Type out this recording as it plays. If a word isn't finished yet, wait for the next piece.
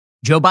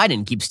Joe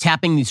Biden keeps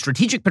tapping the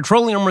Strategic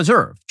Petroleum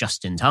Reserve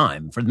just in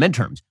time for the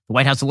midterms. The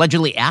White House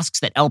allegedly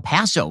asks that El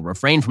Paso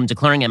refrain from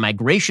declaring a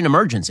migration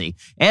emergency,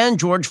 and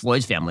George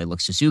Floyd's family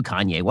looks to sue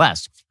Kanye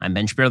West. I'm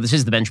Ben Shapiro. This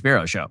is The Ben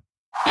Shapiro Show.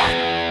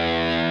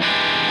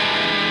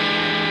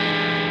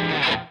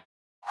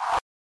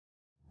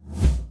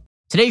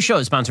 Today's show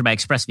is sponsored by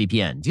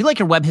ExpressVPN. Do you like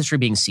your web history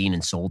being seen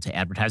and sold to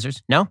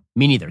advertisers? No?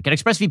 Me neither. Get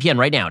ExpressVPN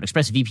right now at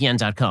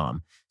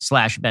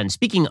expressvpn.com/Ben.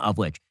 Speaking of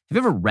which, have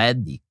you ever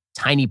read the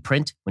tiny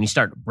print when you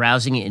start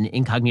browsing in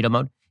incognito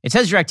mode? It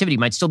says your activity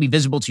might still be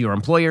visible to your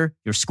employer,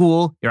 your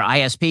school, your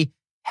ISP.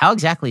 How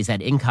exactly is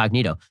that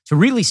incognito? To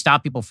really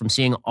stop people from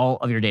seeing all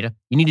of your data,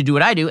 you need to do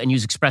what I do and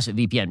use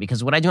ExpressVPN,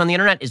 because what I do on the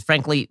internet is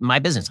frankly my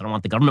business. I don't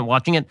want the government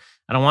watching it.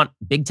 I don't want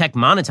big tech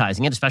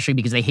monetizing it, especially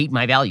because they hate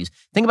my values.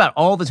 Think about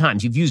all the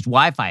times you've used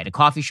Wi-Fi at a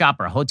coffee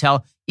shop or a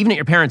hotel, even at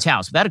your parents'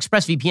 house. Without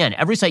ExpressVPN,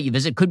 every site you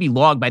visit could be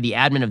logged by the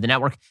admin of the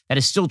network. That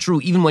is still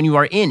true even when you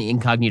are in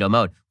incognito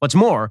mode. What's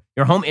more,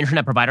 your home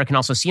internet provider can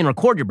also see and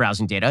record your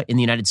browsing data. In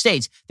the United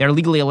States, they're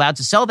legally allowed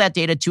to sell that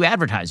data to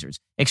advertisers.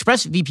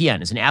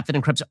 ExpressVPN is an app that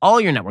encrypts all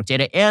your network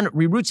data and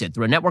reroutes it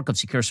through a network of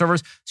secure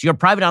servers, so your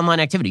private online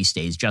activity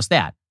stays just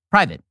that,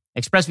 private.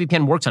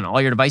 ExpressVPN works on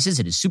all your devices.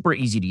 It is super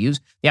easy to use.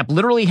 The app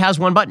literally has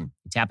one button.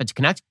 You tap it to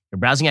connect. Your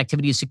browsing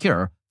activity is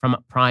secure from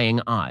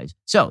prying eyes.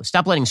 So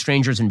stop letting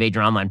strangers invade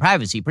your online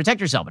privacy. Protect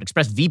yourself at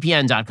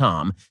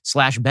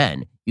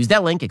expressvpn.com/Ben. Use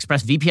that link,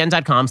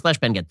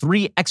 expressvpn.com/Ben. Get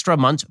 3 extra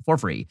months for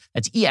free.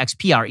 That's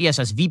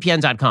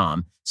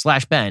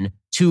expressvpn.com/Ben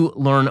to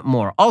learn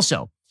more.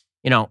 Also,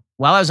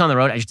 while I was on the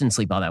road, I just didn't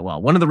sleep all that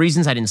well. One of the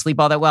reasons I didn't sleep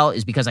all that well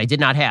is because I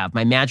did not have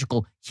my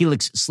magical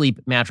Helix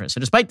sleep mattress. So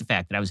despite the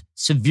fact that I was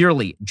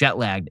severely jet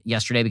lagged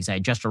yesterday because I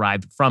had just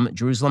arrived from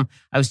Jerusalem,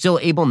 I was still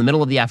able in the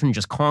middle of the afternoon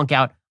just conk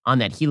out on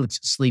that Helix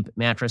sleep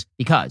mattress,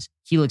 because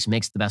Helix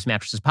makes the best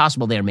mattresses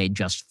possible. They are made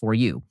just for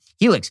you.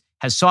 Helix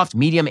has soft,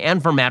 medium,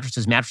 and firm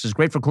mattresses. Mattresses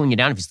great for cooling you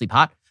down if you sleep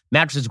hot.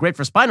 Mattress is great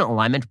for spinal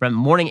alignment to prevent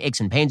morning aches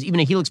and pains. Even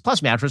a Helix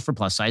Plus mattress for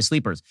plus-size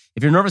sleepers.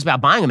 If you're nervous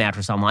about buying a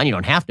mattress online, you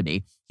don't have to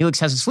be.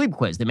 Helix has a sleep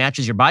quiz that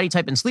matches your body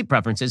type and sleep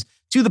preferences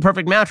to the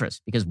perfect mattress.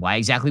 Because why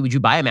exactly would you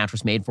buy a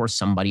mattress made for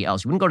somebody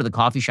else? You wouldn't go to the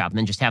coffee shop and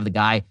then just have the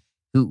guy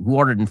who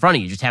ordered in front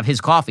of you just have his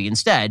coffee.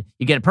 Instead,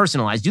 you get it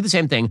personalized. Do the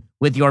same thing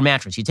with your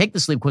mattress. You take the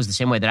sleep quiz the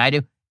same way that I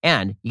do,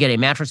 and you get a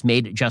mattress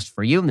made just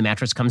for you. And the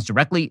mattress comes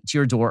directly to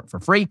your door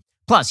for free.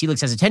 Plus, Helix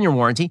has a 10-year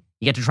warranty.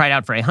 You get to try it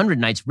out for 100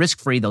 nights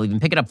risk-free. They'll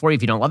even pick it up for you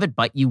if you don't love it,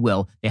 but you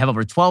will. They have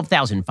over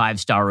 12,000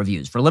 5-star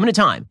reviews. For a limited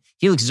time,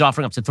 Helix is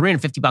offering up to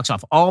 $350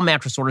 off all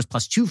mattress orders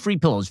plus 2 free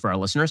pillows for our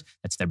listeners.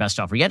 That's their best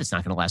offer yet. It's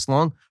not going to last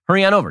long.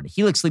 Hurry on over to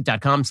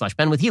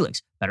helixsleep.com/Ben with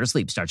Helix. Better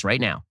sleep starts right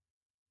now.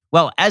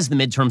 Well, as the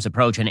midterms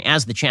approach and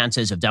as the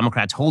chances of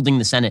Democrats holding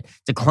the Senate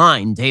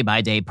decline day by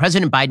day,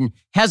 President Biden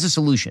has a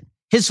solution.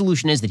 His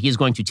solution is that he is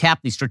going to tap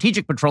the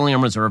Strategic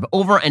Petroleum Reserve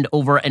over and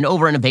over and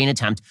over in a vain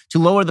attempt to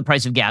lower the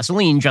price of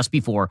gasoline just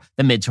before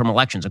the midterm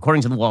elections.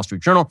 According to the Wall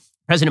Street Journal,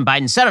 President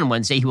Biden said on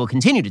Wednesday he will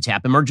continue to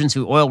tap emergency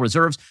oil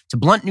reserves to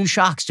blunt new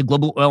shocks to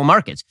global oil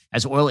markets,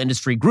 as oil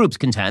industry groups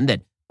contend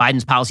that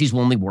Biden's policies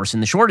will only worsen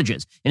the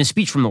shortages. In a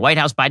speech from the White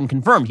House, Biden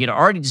confirmed he had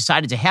already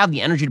decided to have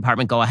the Energy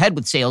Department go ahead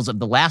with sales of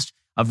the last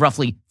of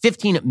roughly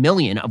 15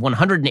 million of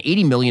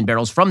 180 million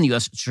barrels from the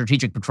U.S.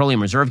 Strategic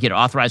Petroleum Reserve he had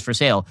authorized for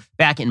sale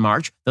back in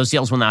March. Those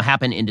sales will now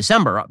happen in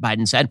December,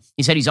 Biden said.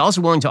 He said he's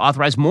also willing to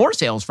authorize more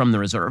sales from the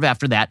reserve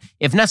after that,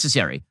 if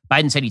necessary.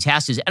 Biden said he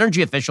tasked his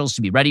energy officials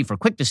to be ready for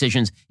quick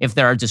decisions if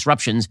there are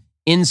disruptions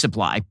in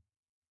supply.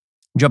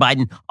 Joe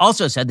Biden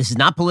also said this is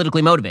not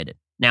politically motivated.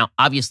 Now,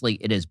 obviously,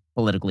 it is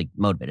politically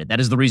motivated. That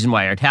is the reason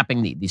why we're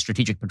tapping the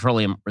Strategic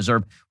Petroleum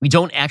Reserve. We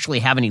don't actually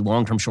have any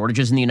long-term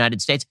shortages in the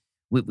United States.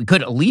 We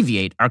could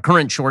alleviate our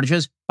current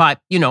shortages by,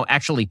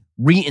 actually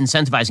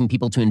re-incentivizing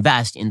people to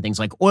invest in things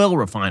like oil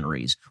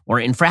refineries or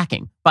in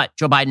fracking. But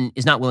Joe Biden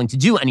is not willing to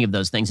do any of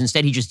those things.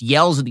 Instead, he just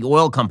yells at the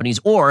oil companies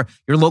or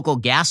your local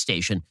gas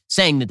station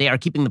saying that they are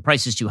keeping the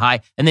prices too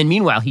high. And then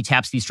meanwhile, he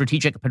taps the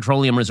Strategic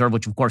Petroleum Reserve,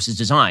 which of course is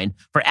designed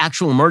for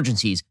actual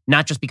emergencies,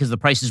 not just because the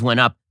prices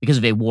went up because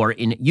of a war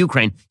in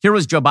Ukraine. Here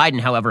was Joe Biden,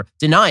 however,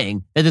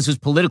 denying that this was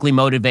politically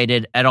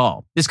motivated at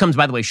all. This comes,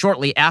 by the way,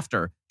 shortly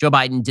after Joe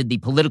Biden did the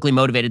politically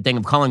motivated thing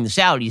of calling the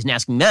Saudis and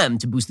asking them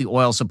to boost the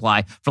oil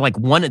supply for like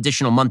one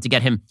additional month to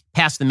get him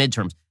past the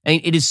midterms. I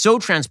mean, it is so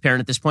transparent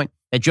at this point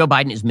that Joe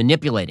Biden is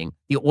manipulating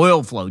the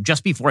oil flow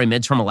just before a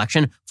midterm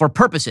election for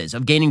purposes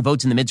of gaining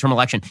votes in the midterm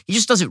election. He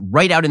just does it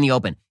right out in the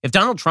open. If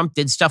Donald Trump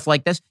did stuff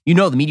like this,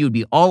 the media would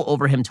be all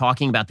over him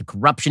talking about the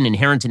corruption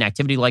inherent in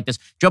activity like this.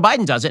 Joe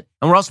Biden does it,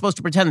 and we're all supposed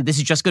to pretend that this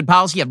is just good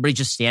policy. Everybody's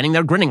just standing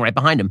there grinning right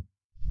behind him.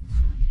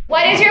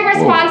 What is your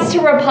response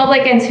to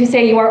Republicans who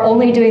say you are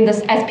only doing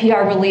this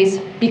SPR release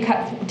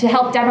to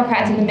help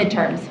Democrats in the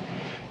midterms?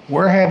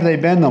 Where have they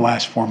been the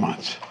last 4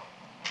 months?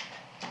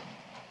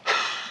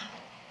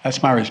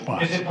 That's my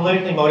response. Is it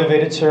politically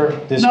motivated, sir?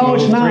 No,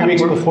 it's not. 3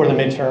 weeks before the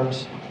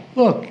midterms.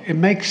 Look, it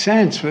makes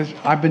sense.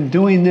 I've been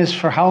doing this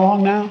for how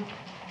long now?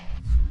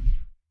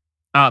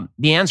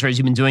 The answer is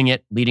you've been doing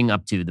it leading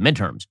up to the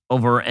midterms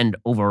over and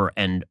over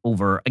and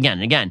over again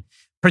and again,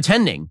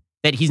 pretending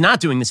that he's not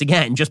doing this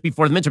again just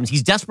before the midterms.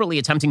 He's desperately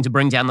attempting to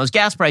bring down those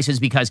gas prices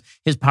because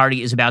his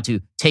party is about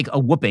to take a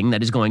whooping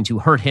that is going to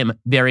hurt him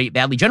very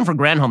badly. Jennifer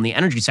Granholm, the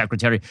energy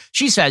secretary,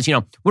 she says,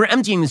 we're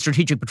emptying the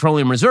Strategic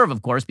Petroleum Reserve,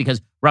 of course,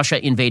 because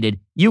Russia invaded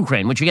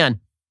Ukraine, which again,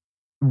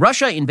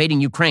 Russia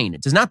invading Ukraine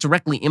does not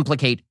directly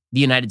implicate the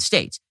United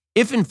States.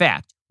 If, in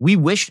fact, we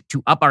wish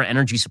to up our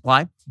energy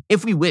supply,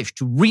 if we wish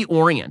to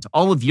reorient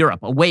all of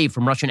Europe away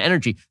from Russian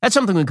energy, that's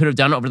something we could have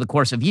done over the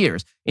course of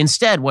years.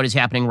 Instead, what is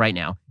happening right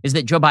now is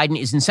that Joe Biden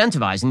is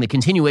incentivizing the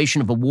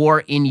continuation of a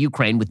war in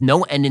Ukraine with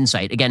no end in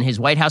sight. Again, his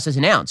White House has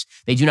announced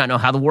they do not know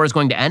how the war is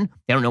going to end.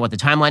 They don't know what the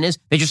timeline is.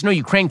 They just know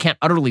Ukraine can't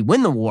utterly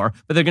win the war,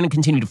 but they're going to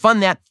continue to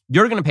fund that.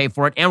 You're going to pay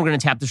for it, and we're going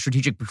to tap the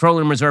Strategic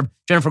Petroleum Reserve.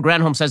 Jennifer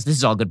Granholm says this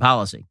is all good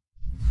policy.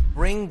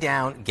 Bring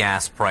down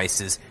gas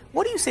prices.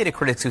 What do you say to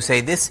critics who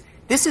say this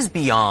is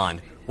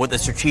beyond what the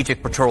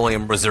Strategic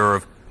Petroleum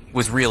Reserve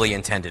was really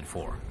intended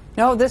for?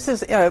 No, this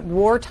is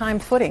wartime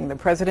footing. The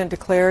president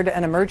declared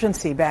an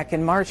emergency back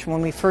in March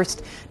when we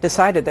first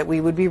decided that we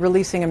would be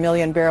releasing 1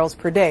 million barrels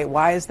per day.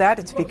 Why is that?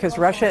 It's because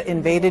Russia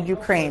invaded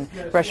Ukraine.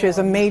 Russia is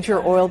a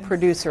major oil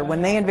producer.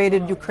 When they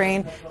invaded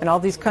Ukraine and all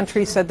these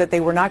countries said that they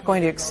were not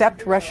going to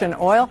accept Russian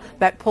oil,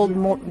 that pulled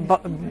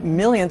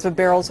millions of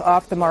barrels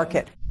off the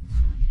market.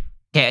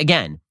 Okay,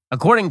 again,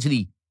 according to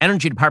the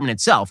Energy Department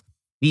itself,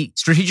 the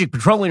Strategic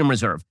Petroleum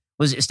Reserve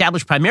was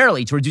established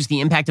primarily to reduce the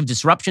impact of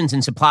disruptions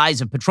in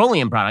supplies of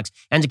petroleum products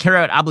and to carry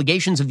out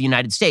obligations of the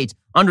United States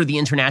under the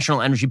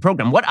International Energy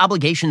Program. What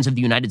obligations of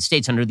the United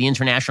States under the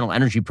International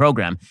Energy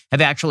Program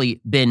have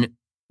actually been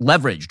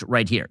leveraged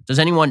right here? Does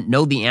anyone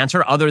know the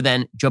answer other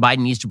than Joe Biden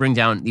needs to bring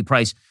down the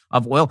price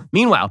of oil?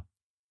 Meanwhile,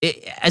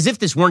 as if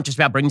this weren't just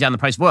about bringing down the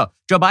price of oil,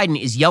 Joe Biden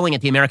is yelling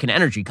at the American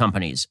energy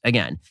companies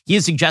again. He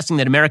is suggesting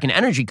that American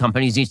energy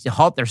companies need to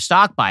halt their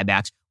stock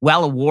buybacks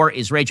while a war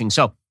is raging.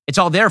 So it's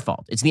all their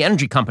fault. It's the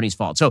energy companies'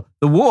 fault. So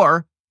the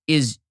war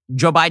is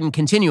Joe Biden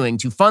continuing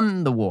to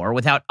fund the war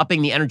without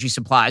upping the energy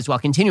supplies while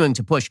continuing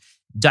to push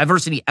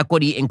diversity,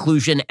 equity,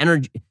 inclusion,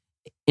 energy,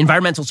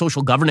 environmental,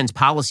 social governance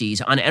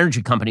policies on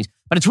energy companies.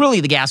 But it's really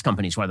the gas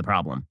companies who are the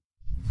problem.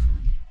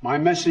 My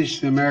message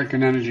to the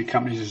American energy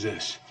companies is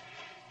this.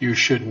 You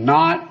should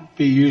not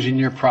be using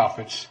your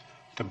profits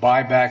to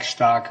buy back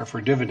stock or for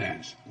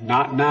dividends.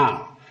 Not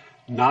now.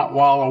 Not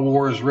while a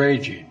war is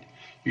raging.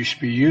 You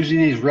should be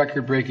using these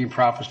record-breaking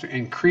profits to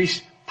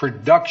increase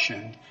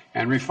production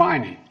and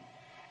refining.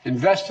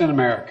 Invest in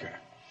America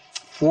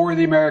for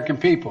the American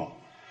people.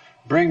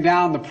 Bring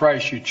down the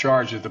price you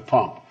charge at the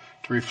pump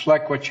to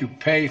reflect what you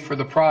pay for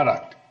the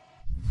product.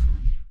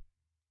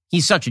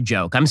 He's such a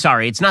joke. I'm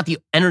sorry. It's not the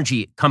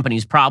energy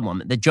company's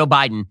problem that Joe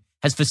Biden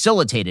has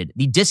facilitated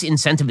the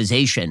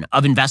disincentivization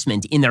of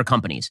investment in their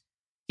companies.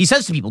 He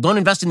says to people, don't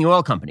invest in the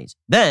oil companies.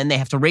 Then they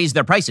have to raise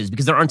their prices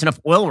because there aren't enough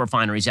oil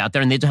refineries out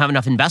there and they don't have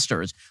enough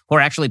investors who are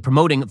actually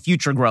promoting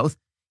future growth.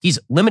 He's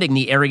limiting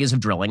the areas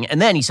of drilling.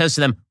 And then he says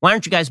to them, why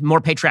aren't you guys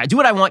more patriotic? Do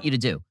what I want you to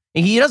do.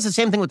 And he does the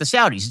same thing with the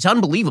Saudis. It's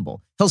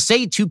unbelievable. He'll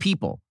say to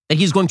people that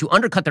he's going to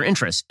undercut their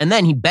interests. And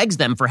then he begs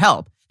them for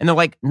help. And they're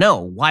like, no,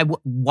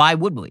 why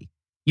would we?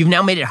 You've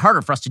now made it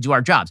harder for us to do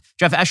our jobs.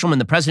 Jeff Eshelman,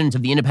 the president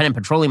of the Independent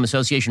Petroleum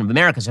Association of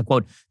America, said,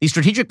 quote, the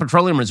Strategic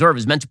Petroleum Reserve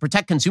is meant to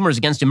protect consumers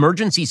against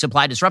emergency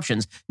supply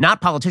disruptions, not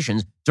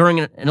politicians,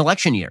 during an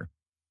election year.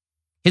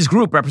 His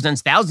group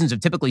represents thousands of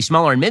typically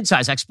smaller and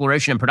mid-sized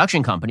exploration and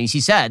production companies. He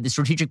said the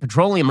Strategic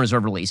Petroleum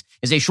Reserve release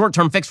is a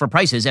short-term fix for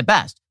prices at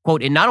best.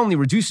 Quote, it not only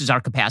reduces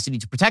our capacity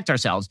to protect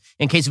ourselves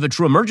in case of a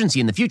true emergency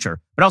in the future,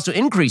 but also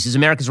increases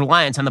America's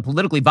reliance on the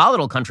politically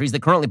volatile countries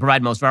that currently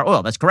provide most of our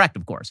oil. That's correct,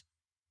 of course.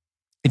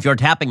 If you're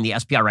tapping the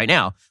SPR right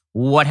now,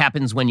 what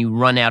happens when you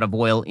run out of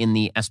oil in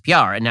the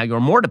SPR? And now you're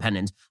more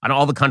dependent on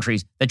all the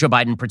countries that Joe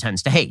Biden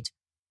pretends to hate.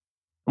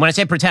 When I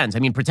say pretends, I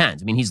mean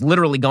pretends. I mean, he's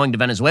literally going to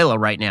Venezuela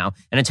right now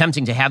and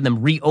attempting to have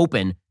them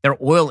reopen their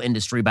oil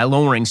industry by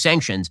lowering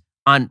sanctions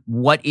on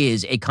what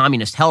is a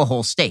communist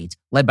hellhole state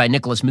led by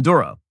Nicolas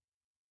Maduro.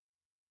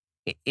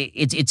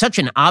 It's such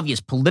an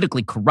obvious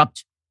politically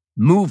corrupt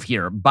move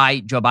here by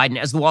Joe Biden.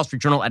 As the Wall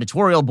Street Journal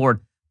editorial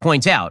board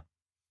points out,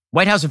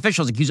 White House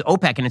officials accuse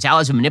OPEC and its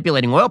allies of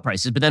manipulating oil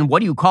prices, but then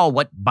what do you call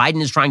what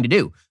Biden is trying to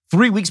do?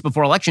 3 weeks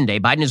before Election Day,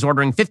 Biden is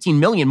ordering 15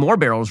 million more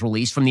barrels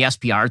released from the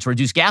SPR to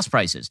reduce gas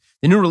prices.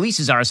 The new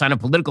releases are a sign of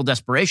political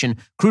desperation.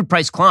 Crude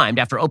price climbed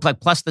after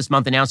OPEC Plus this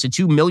month announced a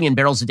 2 million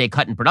barrels a day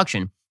cut in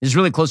production. It is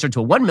really closer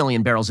to 1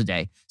 million barrels a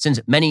day since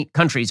many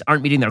countries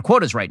aren't meeting their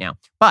quotas right now.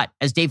 But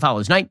as day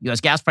follows night, U.S.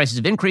 gas prices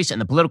have increased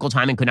and the political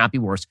timing could not be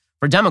worse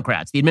for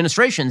Democrats. The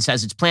administration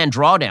says its planned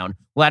drawdown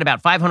will add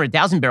about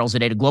 500,000 barrels a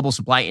day to global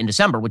supply in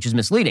December, which is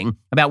misleading.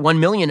 About 1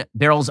 million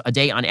barrels a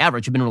day on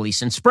average have been released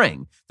since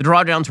spring. The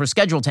drawdowns were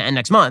scheduled to end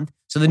next month,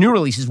 so the new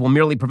releases will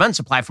merely prevent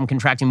supply from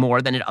contracting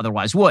more than it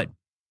otherwise would.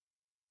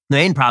 The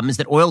main problem is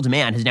that oil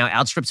demand has now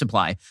outstripped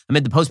supply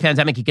amid the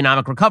post-pandemic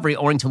economic recovery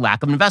owing to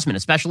lack of investment,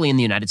 especially in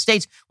the United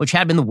States, which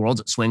had been the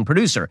world's swing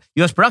producer.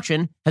 U.S.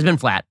 production has been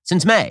flat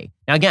since May.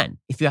 Now, again,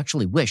 if you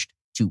actually wished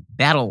to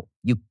battle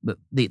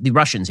the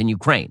Russians in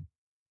Ukraine,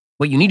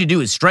 what you need to do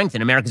is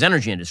strengthen America's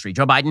energy industry.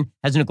 Joe Biden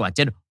has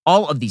neglected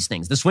all of these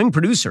things. The swing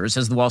producers,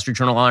 as the Wall Street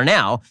Journal, are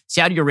now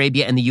Saudi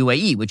Arabia and the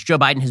UAE, which Joe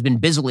Biden has been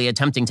busily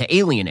attempting to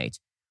alienate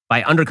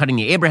by undercutting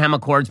the Abraham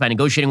Accords, by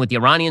negotiating with the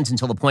Iranians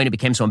until the point it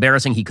became so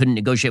embarrassing he couldn't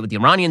negotiate with the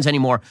Iranians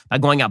anymore, by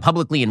going out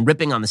publicly and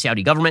ripping on the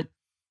Saudi government.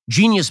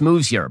 Genius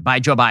moves here by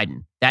Joe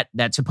Biden,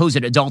 that supposed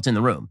adult in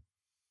the room.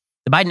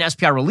 The Biden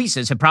SPR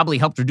releases have probably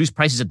helped reduce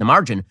prices at the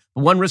margin,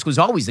 but one risk was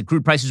always that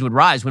crude prices would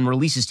rise when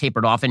releases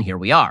tapered off, and here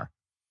we are.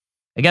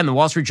 Again, the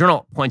Wall Street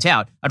Journal points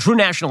out a true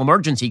national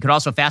emergency could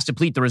also fast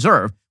deplete the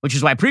reserve, which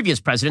is why previous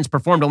presidents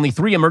performed only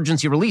 3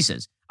 emergency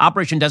releases.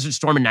 Operation Desert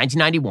Storm in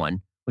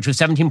 1991, which was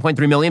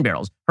 17.3 million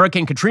barrels,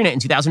 Hurricane Katrina in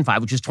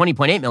 2005, which was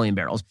 20.8 million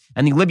barrels,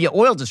 and the Libya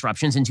oil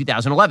disruptions in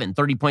 2011,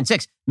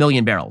 30.6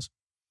 million barrels.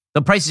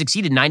 The prices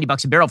exceeded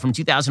 $90 a barrel from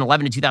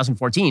 2011 to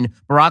 2014.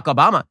 Barack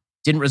Obama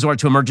didn't resort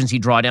to emergency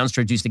drawdowns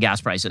to reduce the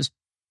gas prices.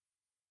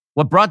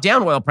 What brought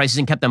down oil prices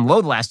and kept them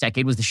low the last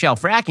decade was the shale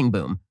fracking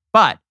boom.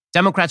 But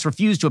Democrats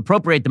refused to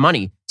appropriate the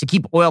money to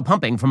keep oil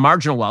pumping from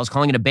marginal wells,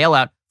 calling it a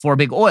bailout for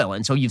big oil.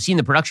 And so you've seen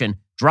the production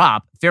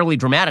drop fairly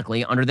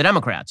dramatically under the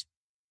Democrats.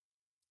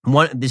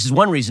 This is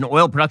one reason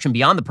oil production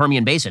beyond the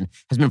Permian Basin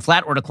has been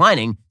flat or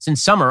declining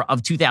since summer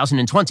of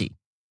 2020.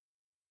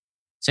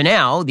 So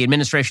now the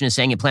administration is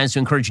saying it plans to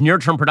encourage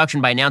near-term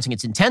production by announcing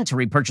its intent to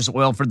repurchase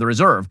oil for the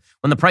reserve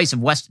when the price of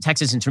West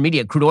Texas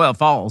Intermediate crude oil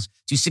falls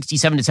to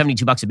 $67 to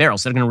 $72 a barrel.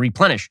 So they're going to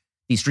replenish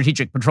the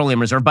Strategic Petroleum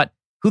Reserve. But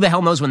who the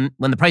hell knows when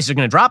the prices are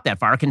going to drop that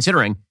far,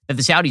 considering that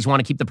the Saudis want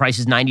to keep the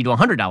prices $90 to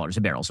 $100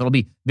 a barrel. So it'll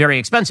be very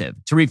expensive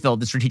to refill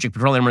the Strategic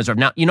Petroleum Reserve.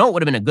 Now, you know what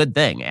would have been a good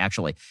thing,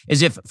 actually,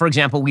 is if, for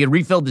example, we had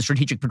refilled the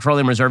Strategic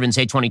Petroleum Reserve in,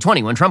 say,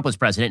 2020 when Trump was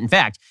president. In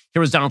fact,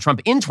 here was Donald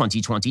Trump in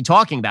 2020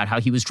 talking about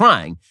how he was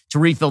trying to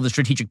refill the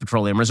Strategic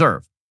Petroleum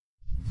Reserve.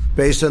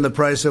 Based on the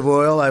price of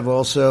oil, I've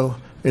also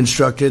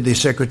instructed the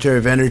Secretary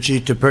of Energy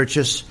to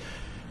purchase,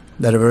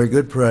 at a very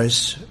good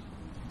price,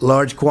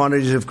 large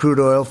quantities of crude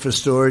oil for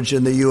storage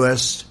in the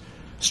U.S.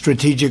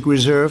 Strategic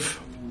Reserve.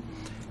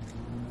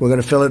 We're going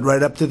to fill it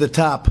right up to the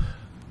top,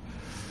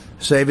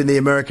 saving the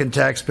American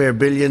taxpayer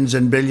billions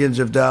and billions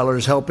of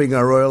dollars, helping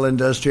our oil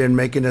industry and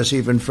making us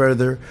even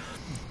further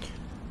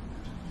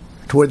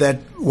toward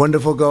that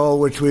wonderful goal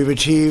which we've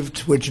achieved,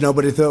 which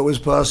nobody thought was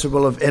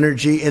possible, of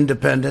energy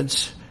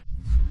independence.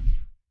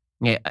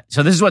 Yeah,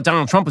 so this is what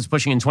Donald Trump was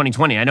pushing in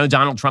 2020. I know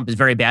Donald Trump is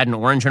very bad and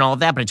orange and all of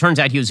that, but it turns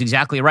out he was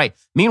exactly right.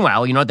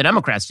 Meanwhile, you know what the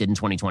Democrats did in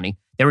 2020?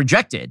 They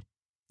rejected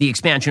the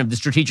expansion of the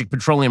Strategic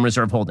Petroleum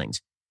Reserve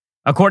holdings.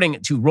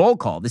 According to Roll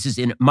Call, this is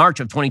in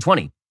March of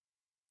 2020,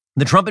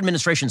 the Trump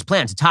administration's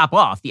plan to top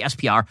off the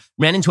SPR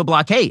ran into a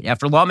blockade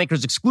after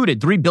lawmakers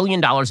excluded $3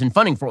 billion in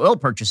funding for oil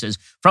purchases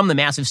from the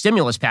massive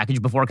stimulus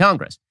package before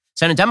Congress.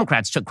 Senate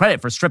Democrats took credit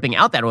for stripping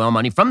out that oil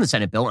money from the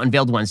Senate bill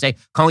unveiled Wednesday,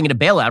 calling it a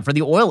bailout for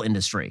the oil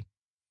industry.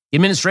 The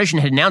administration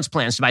had announced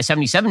plans to buy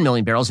 77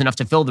 million barrels, enough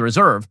to fill the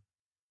reserve,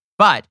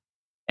 but,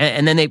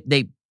 and then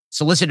they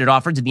solicited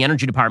offers to the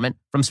Energy Department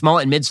from small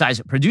and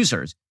mid-sized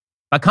producers,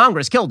 but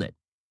Congress killed it.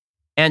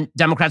 And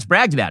Democrats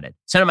bragged about it.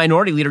 Senate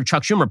Minority Leader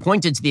Chuck Schumer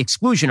pointed to the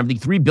exclusion of the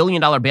 $3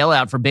 billion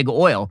bailout for big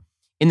oil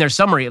in their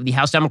summary of the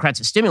House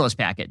Democrats' stimulus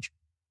package.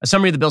 A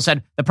summary of the bill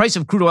said, the price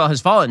of crude oil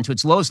has fallen to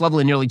its lowest level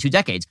in nearly 2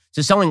 decades,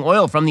 so selling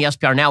oil from the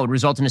SPR now would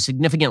result in a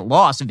significant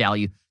loss of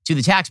value to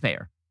the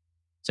taxpayer.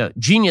 So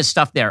genius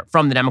stuff there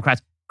from the Democrats.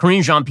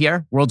 Karine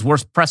Jean-Pierre, world's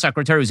worst press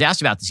secretary, was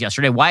asked about this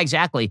yesterday. Why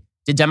exactly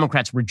did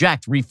Democrats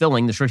reject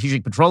refilling the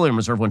Strategic Petroleum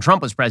Reserve when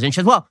Trump was president? She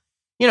said, well,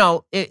 you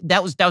know,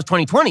 that was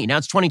 2020. Now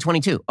it's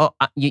 2022. Oh,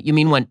 you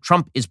mean when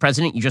Trump is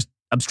president, you just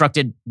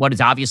obstructed what is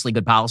obviously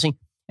good policy?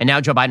 And now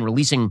Joe Biden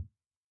releasing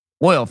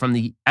oil from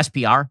the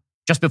SPR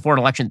just before an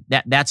election,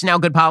 that's now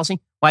good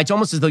policy? Why, it's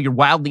almost as though you're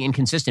wildly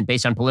inconsistent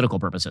based on political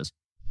purposes.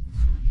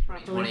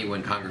 2020,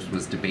 when Congress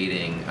was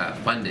debating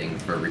funding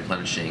for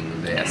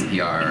replenishing the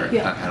SPR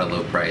at a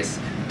low price,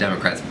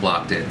 Democrats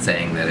blocked it,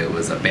 saying that it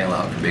was a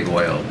bailout for big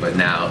oil. But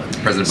now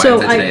President Biden said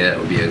today that it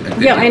would be a good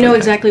deal. Yeah, I know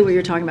exactly what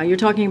you're talking about. You're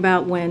talking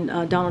about when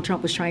Donald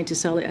Trump was trying to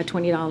sell it at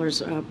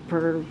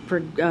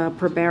 $20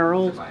 per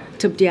barrel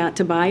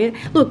to buy it.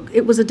 Look,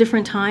 it was a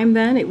different time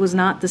then. It was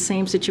not the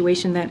same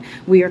situation that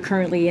we are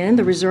currently in.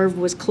 The reserve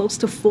was close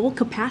to full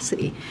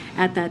capacity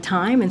at that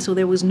time, and so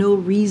there was no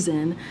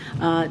reason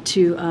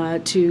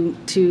to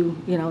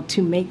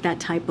make that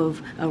type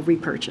of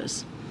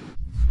repurchase.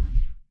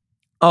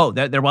 Oh,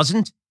 there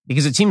wasn't?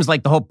 Because it seems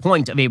like the whole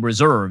point of a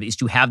reserve is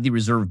to have the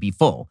reserve be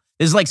full.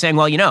 This is like saying,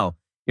 well, you know,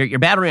 your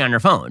battery on your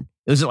phone,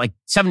 it was at like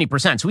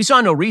 70%. So we saw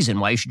no reason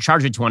why you should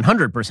charge it to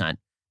 100%.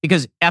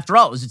 Because after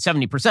all, it was at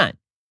 70%.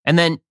 And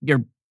then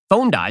your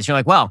phone dies. You're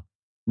like, well,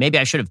 maybe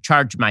I should have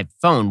charged my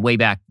phone way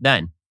back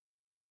then.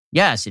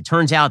 Yes, it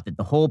turns out that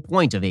the whole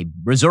point of a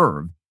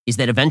reserve is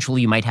that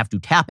eventually you might have to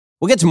tap it.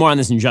 We'll get to more on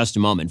this in just a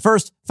moment.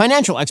 First,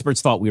 financial experts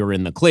thought we were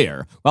in the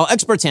clear. While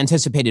experts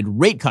anticipated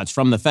rate cuts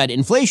from the Fed,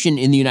 inflation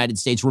in the United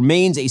States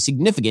remains a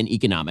significant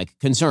economic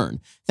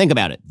concern. Think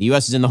about it. The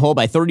U.S. is in the hole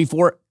by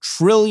 $34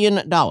 trillion,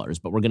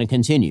 but we're going to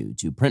continue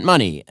to print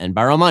money and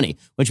borrow money,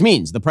 which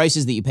means the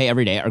prices that you pay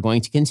every day are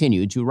going to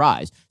continue to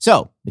rise.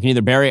 So we can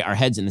either bury our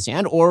heads in the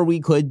sand, or we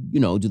could,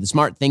 do the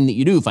smart thing that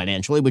you do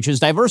financially, which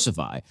is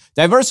diversify.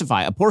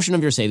 Diversify a portion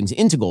of your savings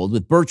into gold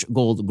with Birch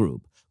Gold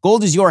Group.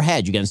 Gold is your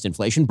hedge against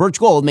inflation. Birch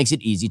Gold makes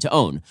it easy to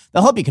own.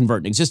 They'll help you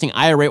convert an existing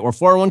IRA or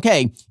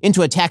 401k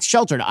into a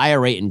tax-sheltered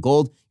IRA in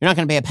gold. You're not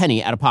going to pay a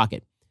penny out of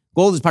pocket.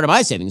 Gold is part of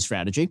my savings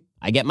strategy.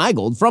 I get my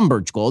gold from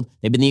Birch Gold.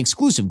 They've been the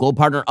exclusive gold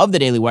partner of the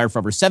Daily Wire for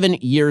over 7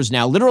 years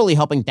now, literally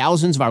helping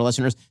thousands of our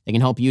listeners. They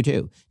can help you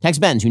too. Text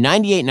Ben to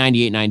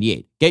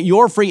 989898. Get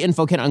your free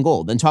info kit on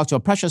gold, then talk to a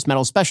precious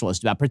metal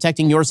specialist about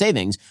protecting your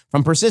savings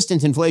from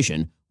persistent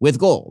inflation with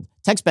gold.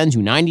 Text Ben to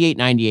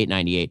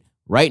 989898.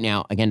 Right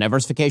now. Again,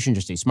 diversification,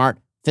 just a smart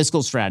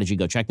fiscal strategy.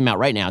 Go check them out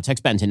right now.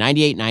 Text Ben to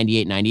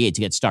 989898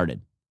 to get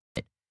started.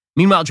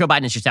 Meanwhile, Joe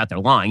Biden is just out there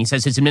lying. He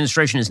says his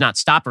administration has not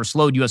stopped or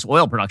slowed U.S.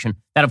 oil production.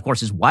 That, of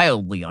course, is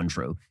wildly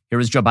untrue. Here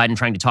is Joe Biden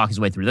trying to talk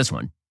his way through this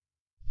one.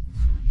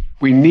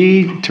 We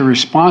need to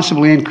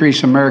responsibly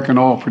increase American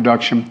oil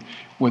production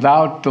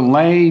without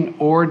delaying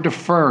or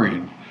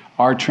deferring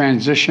our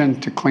transition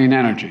to clean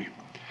energy.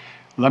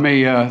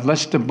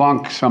 Let's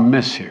debunk some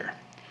myths here.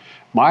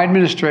 My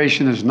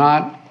administration has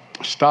not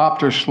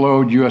stopped or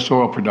slowed U.S.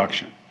 oil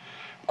production.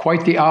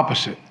 Quite the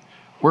opposite.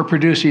 We're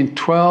producing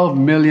 12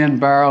 million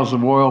barrels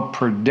of oil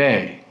per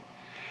day.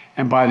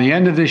 And by the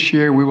end of this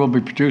year, we will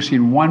be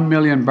producing 1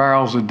 million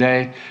barrels a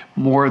day,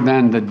 more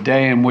than the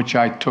day in which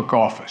I took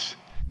office.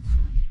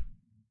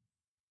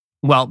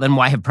 Well, then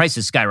why have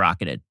prices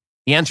skyrocketed?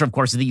 The answer, of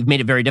course, is that you've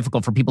made it very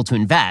difficult for people to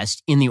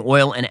invest in the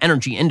oil and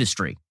energy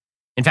industry.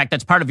 In fact,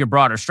 that's part of your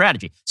broader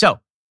strategy.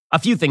 So a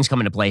few things come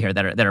into play here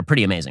that are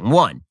pretty amazing.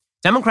 One,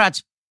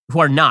 Democrats who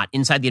are not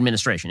inside the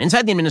administration.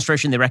 Inside the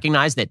administration, they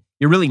recognize that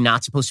you're really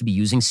not supposed to be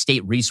using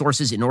state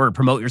resources in order to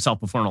promote yourself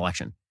before an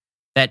election.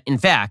 That, in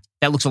fact,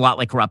 that looks a lot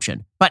like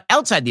corruption. But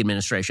outside the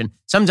administration,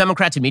 some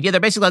Democrats and media,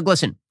 they're basically like,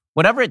 listen,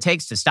 whatever it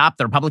takes to stop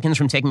the Republicans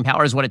from taking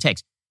power is what it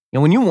takes.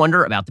 When you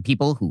wonder about the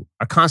people who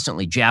are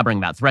constantly jabbering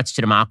about threats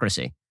to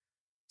democracy,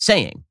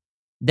 saying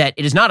that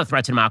it is not a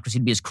threat to democracy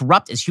to be as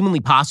corrupt as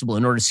humanly possible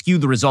in order to skew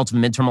the results of a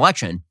midterm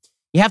election,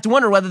 you have to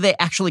wonder whether they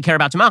actually care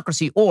about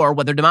democracy or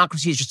whether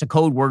democracy is just a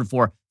code word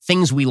for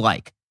things we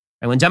like.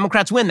 And when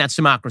Democrats win, that's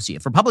democracy.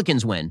 If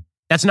Republicans win,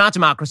 that's not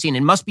democracy, and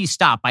it must be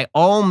stopped by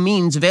all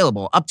means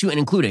available, up to and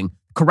including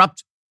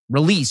corrupt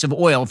release of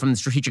oil from the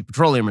Strategic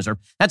Petroleum Reserve.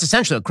 That's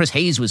essentially what Chris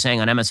Hayes was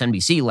saying on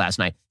MSNBC last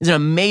night. It's an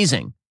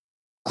amazing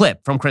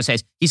clip from Chris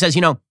Hayes. He says,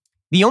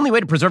 the only way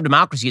to preserve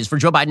democracy is for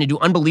Joe Biden to do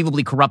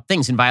unbelievably corrupt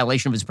things in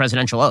violation of his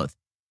presidential oath.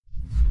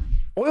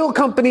 Oil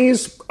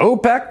companies,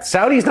 OPEC,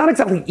 Saudis, not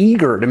exactly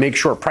eager to make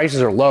sure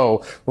prices are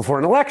low before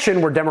an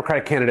election where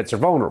Democratic candidates are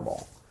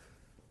vulnerable.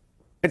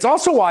 It's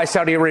also why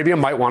Saudi Arabia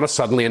might want to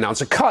suddenly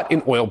announce a cut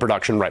in oil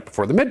production right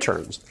before the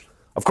midterms.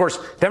 Of course,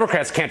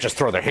 Democrats can't just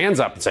throw their hands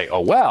up and say,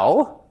 oh,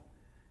 well,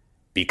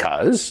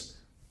 because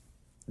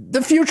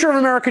the future of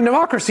American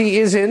democracy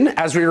is in,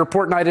 as we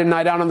report night in,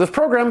 night out on this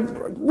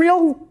program,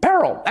 real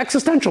peril,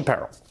 existential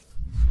peril.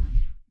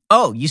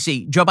 Oh, you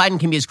see, Joe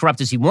Biden can be as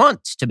corrupt as he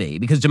wants to be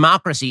because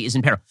democracy is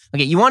in peril.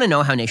 Okay, you want to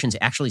know how nations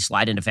actually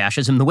slide into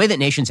fascism? The way that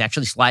nations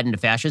actually slide into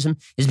fascism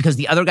is because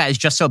the other guy is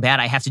just so bad,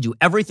 I have to do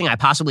everything I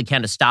possibly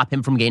can to stop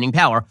him from gaining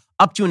power,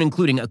 up to and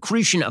including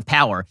accretion of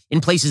power in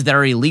places that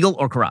are illegal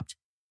or corrupt.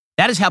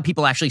 That is how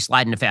people actually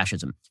slide into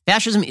fascism.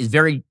 Fascism is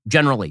very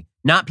generally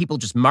not people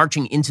just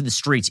marching into the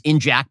streets in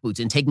jackboots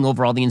and taking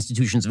over all the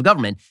institutions of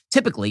government.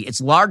 Typically, it's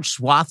large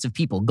swaths of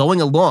people going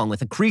along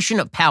with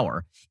accretion of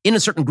power in a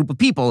certain group of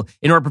people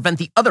in order to prevent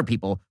the other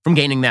people from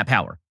gaining that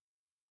power.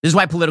 This is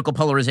why political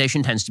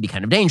polarization tends to be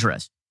kind of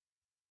dangerous.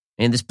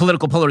 And this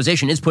political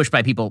polarization is pushed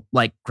by people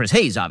like Chris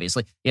Hayes,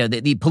 obviously.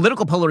 The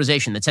political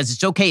polarization that says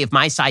it's okay if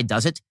my side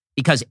does it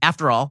because,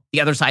 after all,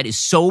 the other side is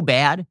so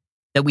bad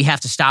that we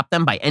have to stop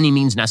them by any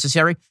means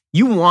necessary.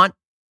 You want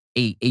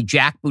a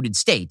jackbooted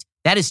state.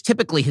 That is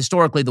typically,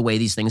 historically, the way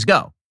these things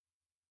go.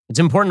 It's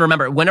important to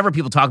remember, whenever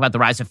people talk about the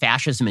rise of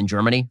fascism in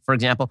Germany, for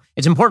example,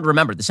 it's important to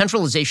remember the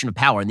centralization of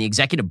power in the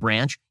executive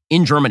branch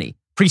in Germany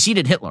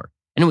preceded Hitler.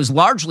 And it was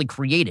largely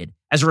created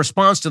as a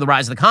response to the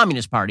rise of the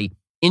Communist Party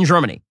in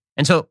Germany.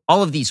 And so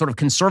all of these sort of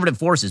conservative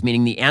forces,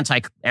 meaning the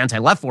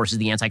anti-left forces,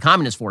 the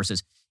anti-communist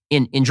forces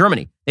in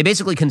Germany, they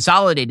basically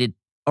consolidated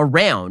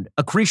around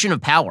accretion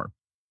of power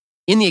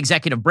in the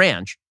executive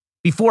branch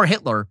before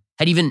Hitler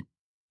had even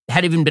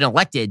been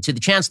elected to the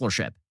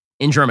chancellorship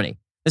in Germany.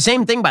 The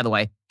same thing, by the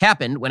way,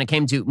 happened when it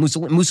came to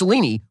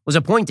Mussolini was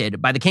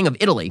appointed by the King of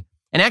Italy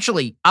and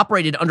actually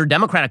operated under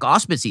democratic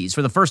auspices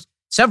for the first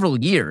several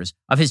years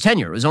of his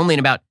tenure. It was only in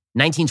about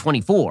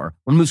 1924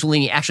 when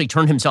Mussolini actually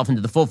turned himself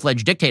into the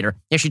full-fledged dictator.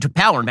 He actually took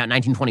power in about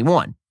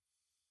 1921.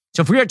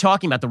 So if we are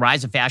talking about the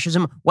rise of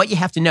fascism, what you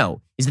have to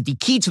know is that the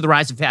key to the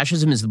rise of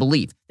fascism is the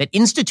belief that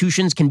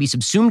institutions can be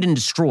subsumed and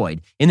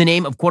destroyed in the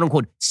name of, quote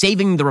unquote,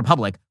 saving the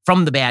republic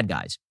from the bad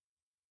guys.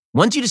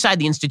 Once you decide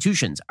the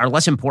institutions are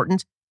less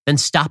important than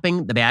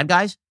stopping the bad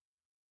guys,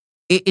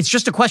 it's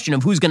just a question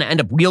of who's going to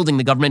end up wielding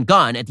the government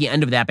gun at the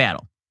end of that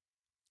battle.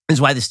 This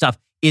is why this stuff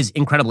is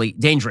incredibly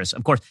dangerous,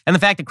 of course. And the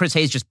fact that Chris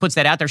Hayes just puts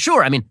that out there,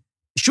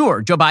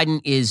 sure, Joe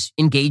Biden is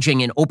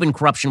engaging in open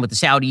corruption with the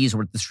Saudis or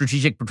with the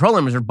Strategic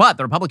Petroleum Reserve, but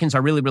the Republicans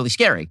are really, really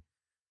scary.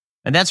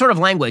 And that sort of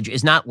language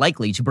is not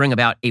likely to bring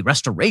about a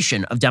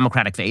restoration of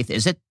democratic faith,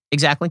 is it?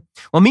 Exactly.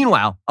 Well,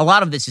 meanwhile, a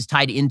lot of this is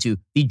tied into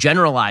the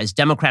generalized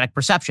democratic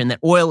perception that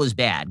oil is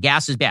bad,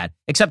 gas is bad,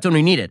 except when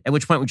we need it, at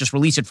which point we just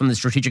release it from the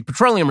Strategic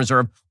Petroleum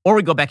Reserve, or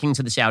we go begging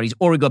to the Saudis,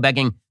 or we go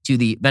begging to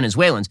the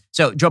Venezuelans.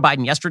 So Joe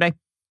Biden yesterday,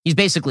 he's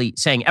basically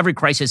saying every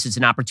crisis is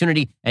an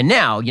opportunity. And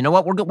now, you know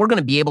what? We're going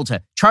to be able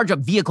to charge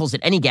up vehicles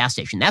at any gas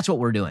station. That's what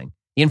we're doing.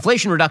 The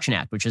Inflation Reduction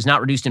Act, which has not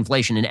reduced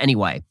inflation in any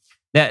way,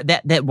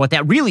 what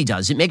that really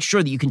does, it makes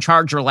sure that you can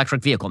charge your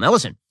electric vehicle. Now,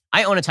 listen,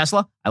 I own a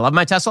Tesla. I love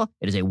my Tesla.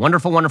 It is a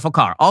wonderful, wonderful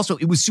car. Also,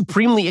 it was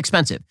supremely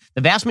expensive.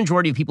 The vast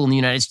majority of people in the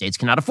United States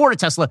cannot afford a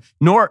Tesla,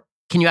 nor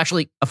can you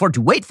actually afford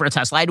to wait for a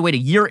Tesla. I had to wait a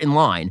year in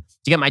line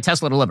to get my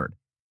Tesla delivered.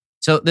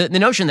 So the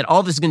notion that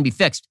all of this is going to be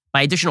fixed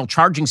by additional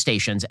charging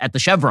stations at the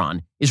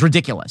Chevron is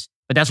ridiculous.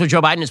 But that's what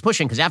Joe Biden is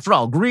pushing, because after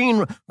all,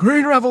 green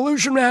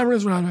revolution,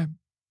 man.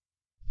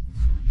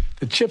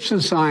 The CHIPS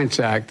and Science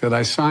Act that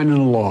I signed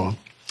into law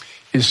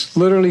is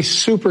literally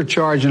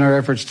supercharging our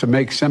efforts to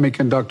make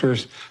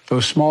semiconductors,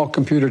 those small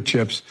computer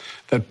chips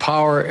that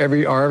power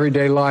our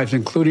everyday lives,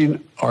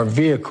 including our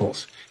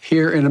vehicles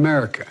here in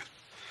America.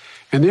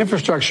 And the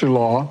infrastructure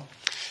law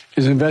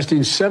is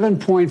investing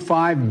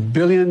 $7.5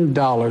 billion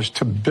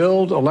to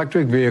build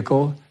electric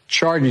vehicle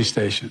charging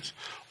stations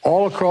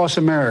all across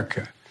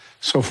America.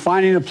 So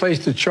finding a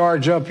place to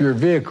charge up your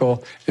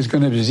vehicle is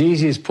going to be as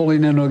easy as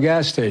pulling into a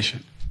gas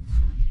station.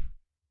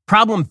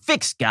 Problem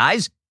fixed,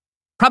 guys.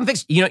 Problem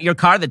fixed. You know, your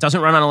car that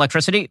doesn't run on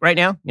electricity right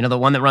now, you know, the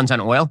one that runs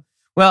on oil.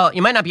 Well,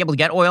 you might not be able to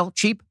get oil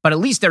cheap, but at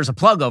least there's a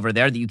plug over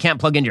there that you can't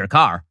plug into your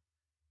car.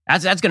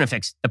 That's going to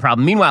fix the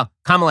problem. Meanwhile,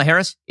 Kamala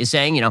Harris is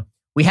saying, you know,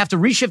 we have to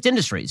reshift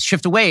industries,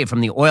 shift away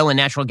from the oil and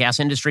natural gas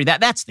industry.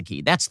 That's the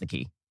key. That's the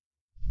key.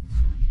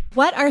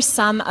 What are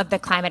some of the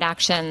climate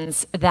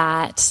actions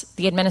that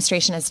the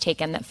administration has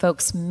taken that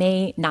folks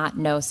may not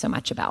know so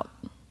much about?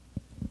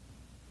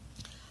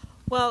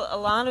 Well, a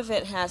lot of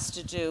it has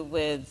to do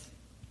with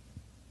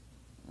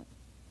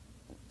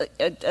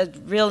a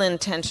real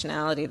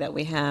intentionality that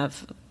we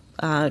have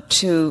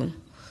to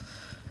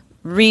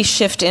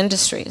reshift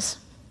industries.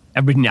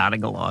 Everybody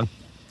nodding along.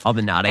 All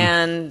the nodding.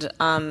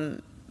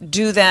 And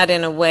do that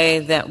in a way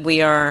that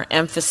we are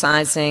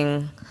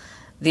emphasizing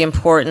the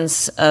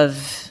importance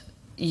of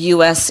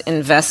U.S.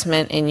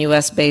 investment in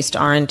U.S.-based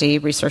R&D,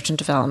 research and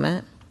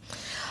development.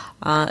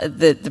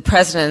 The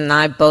president and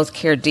I both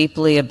care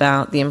deeply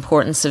about the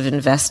importance of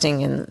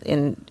investing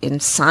in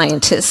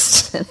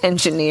scientists and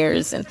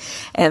engineers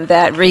and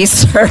that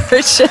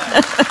research.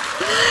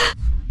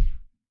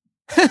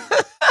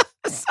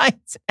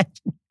 Science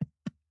engineers.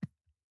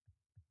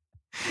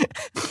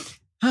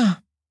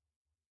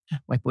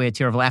 Wipe away a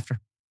tear of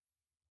laughter.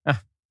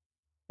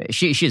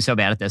 She is so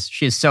bad at this.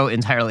 She is so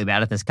entirely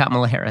bad at this.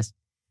 Kamala Harris.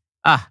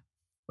 We'll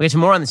get to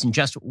more on this in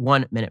just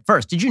 1 minute.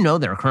 First, did you know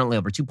there are currently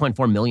over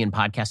 2.4 million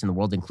podcasts in the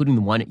world, including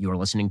the one you are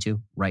listening to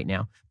right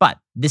now? But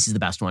this is the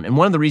best one. And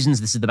one of the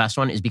reasons this is the best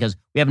one is because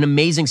we have an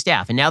amazing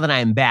staff. And now that I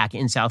am back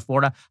in South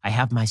Florida, I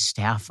have my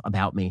staff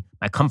about me.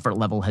 My comfort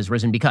level has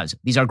risen because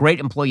these are great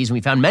employees, and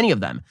we found many of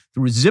them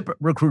through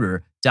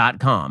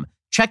ZipRecruiter.com.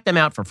 Check them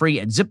out for free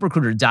at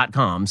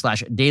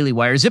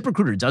ZipRecruiter.com/dailywire.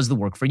 ZipRecruiter does the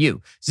work for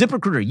you.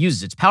 ZipRecruiter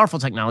uses its powerful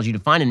technology to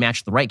find and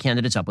match the right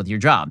candidates up with your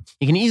job.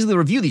 You can easily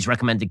review these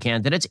recommended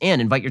candidates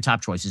and invite your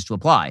top choices to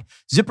apply.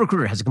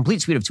 ZipRecruiter has a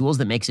complete suite of tools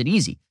that makes it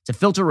easy to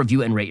filter,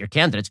 review, and rate your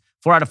candidates.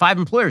 4 out of 5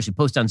 employers who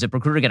post on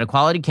ZipRecruiter get a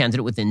quality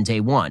candidate within day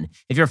 1.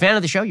 If you're a fan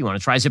of the show, you want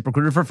to try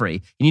ZipRecruiter for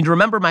free, you need to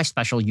remember my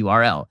special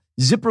URL.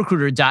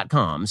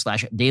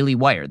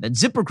 ZipRecruiter.com/dailywire.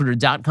 That's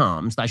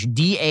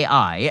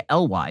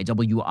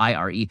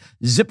ZipRecruiter.com/DAILYWIRE.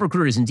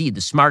 ZipRecruiter is indeed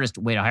the smartest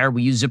way to hire.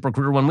 We use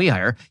ZipRecruiter when we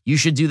hire. You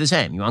should do the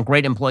same. You want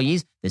great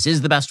employees? This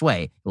is the best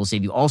way. It will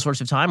save you all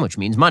sorts of time, which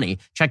means money.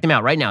 Check them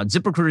out right now at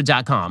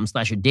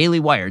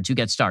ZipRecruiter.com/dailywire to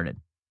get started.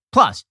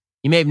 Plus,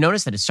 you may have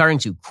noticed that it's starting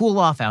to cool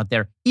off out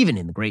there, even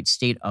in the great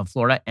state of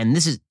Florida. And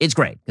it's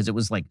great because it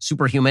was like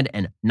super humid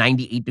and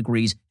 98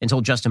 degrees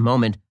until just a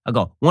moment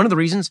ago. One of the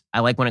reasons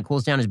I like when it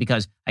cools down is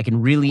because I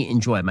can really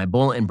enjoy my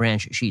Boll and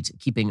Branch sheets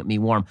keeping me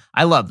warm.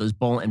 I love those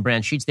Boll and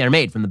Branch sheets. They are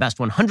made from the best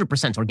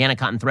 100% organic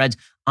cotton threads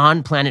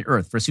on planet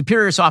Earth for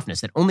superior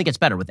softness that only gets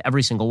better with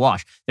every single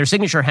wash. Their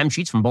signature hem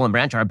sheets from Boll and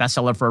Branch are a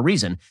bestseller for a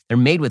reason. They're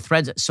made with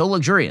threads so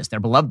luxurious.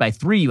 They're beloved by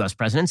 3 U.S.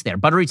 presidents. They are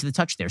buttery to the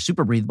touch. They're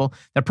super breathable.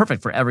 They're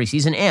perfect for every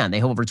season, and they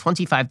have over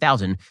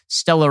 25,000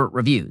 stellar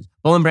reviews.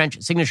 Boll and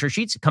Branch signature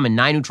sheets come in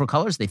 9 neutral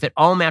colors. They fit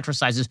all mattress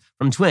sizes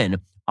from twin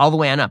all the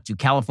way on up to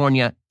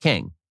California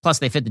King. Plus,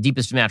 they fit the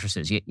deepest of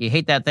mattresses. You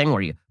hate that thing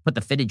where you put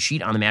the fitted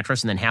sheet on the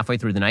mattress and then halfway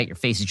through the night, your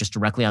face is just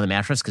directly on the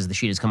mattress because the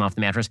sheet has come off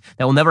the mattress.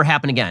 That will never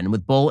happen again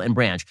with Boll and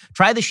Branch.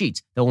 Try the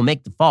sheets that will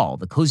make the fall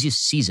the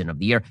coziest season of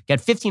the year. Get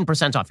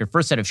 15% off your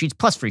first set of sheets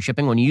plus free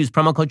shipping when you use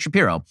promo code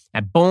Shapiro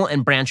at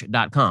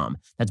bollandbranch.com.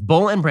 That's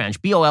Boll and Branch,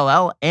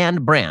 BOLL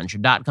and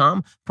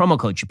branch.com. Promo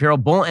code Shapiro,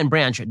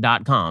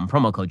 bollandbranch.com.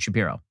 Promo code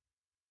Shapiro.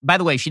 By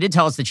the way, she did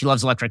tell us that she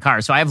loves electric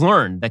cars. So I've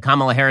learned that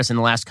Kamala Harris in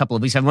the last couple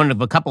of weeks, I've learned of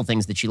a couple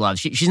things that she loves.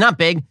 She's not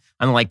big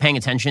on like paying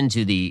attention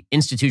to the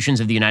institutions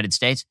of the United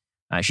States.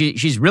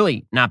 She's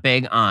really not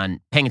big on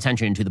paying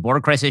attention to the border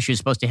crisis she's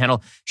supposed to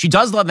handle. She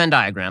does love Venn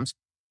diagrams.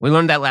 We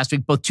learned that last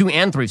week, both 2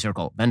 and 3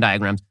 circle Venn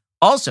diagrams.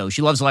 Also,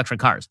 she loves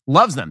electric cars,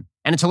 loves them.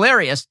 And it's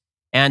hilarious.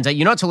 And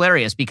it's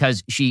hilarious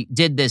because she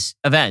did this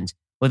event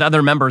with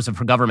other members of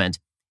her government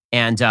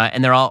and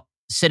they're all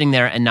sitting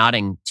there and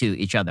nodding to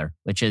each other,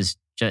 which is,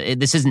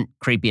 this isn't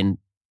creepy and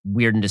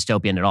weird and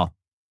dystopian at all.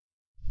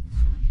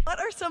 What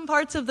are some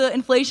parts of the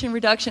Inflation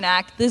Reduction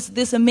Act,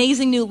 this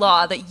amazing new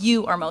law, that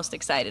you are most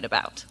excited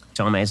about?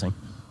 So amazing.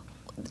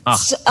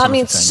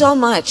 So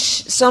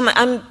much.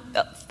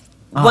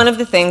 One of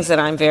the things that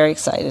I'm very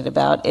excited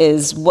about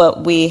is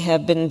what we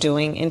have been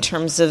doing in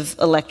terms of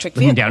electric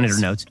vehicles. Down in her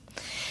notes.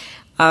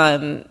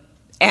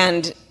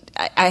 And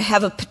I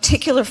have a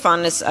particular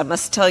fondness, I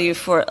must tell you,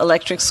 for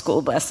electric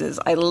school buses.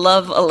 I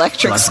love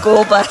electric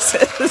school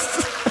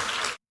buses.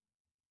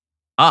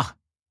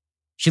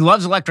 She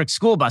loves electric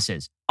school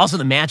buses. Also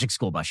the Magic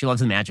School Bus. She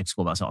loves the Magic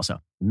School Bus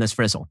also. And Miss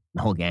Frizzle,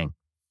 the whole gang.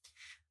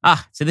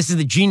 So this is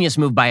the genius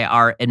move by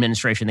our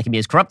administration. They can be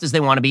as corrupt as they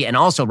want to be and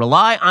also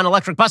rely on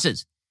electric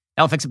buses.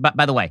 That'll fix it.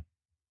 By the way,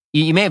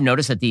 you may have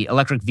noticed that the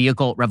electric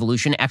vehicle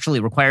revolution actually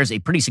requires a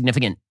pretty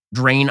significant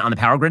drain on the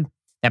power grid.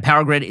 That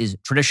power grid is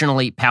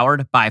traditionally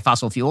powered by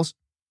fossil fuels,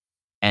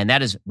 and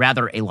that is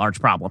rather a large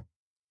problem.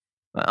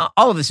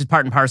 All of this is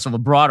part and parcel of a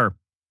broader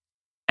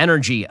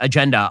energy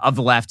agenda of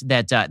the left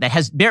that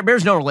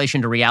bears no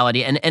relation to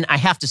reality. And I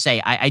have to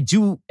say, I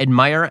do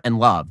admire and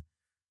love.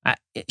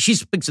 She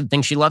speaks of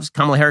things she loves.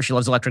 Kamala Harris, she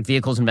loves electric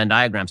vehicles and Venn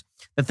diagrams.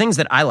 The things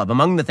that I love,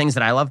 among the things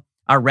that I love,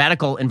 are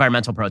radical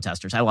environmental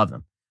protesters. I love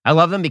them. I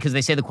love them because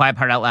they say the quiet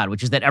part out loud,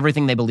 which is that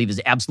everything they believe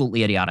is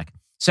absolutely idiotic.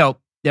 So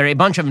there are a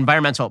bunch of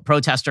environmental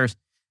protesters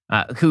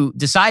who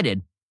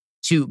decided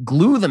to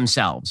glue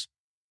themselves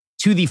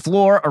to the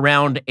floor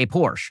around a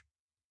Porsche.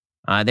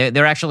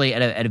 They're actually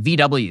at a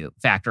VW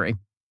factory.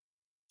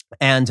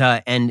 And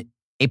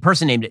a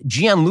person named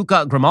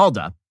Gianluca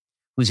Grimalda,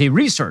 who's a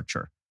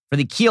researcher for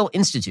the Kiel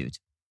Institute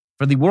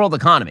for the World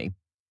Economy,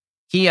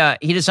 he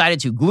decided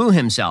to glue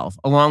himself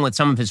along with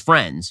some of his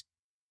friends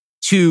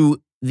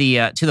to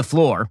the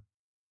floor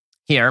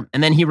here.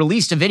 And then he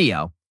released a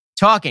video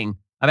talking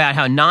about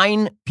how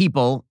 9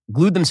 people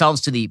glued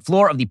themselves to the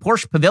floor of the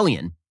Porsche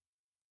Pavilion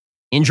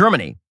in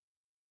Germany.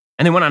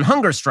 And they went on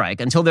hunger strike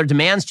until their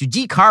demands to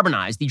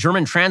decarbonize the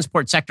German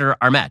transport sector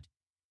are met.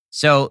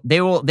 So they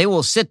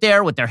will sit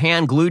there with their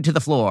hand glued to the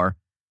floor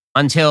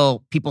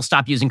until people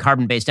stop using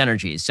carbon-based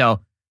energies. So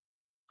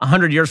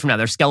 100 years from now,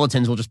 their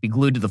skeletons will just be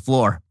glued to the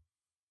floor.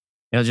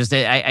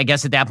 I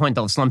guess at that point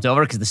they'll have slumped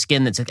over because the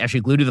skin that's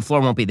actually glued to the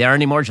floor won't be there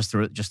anymore, just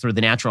through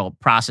the natural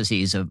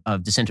processes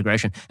of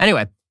disintegration.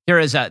 Anyway, here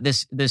is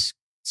this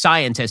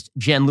scientist,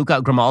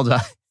 Gianluca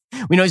Grimalda.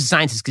 We know he's a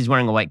scientist because he's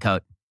wearing a white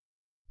coat.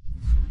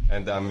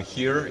 And I'm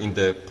here in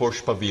the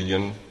Porsche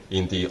Pavilion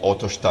in the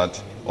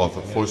Autostadt of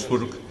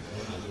Wolfsburg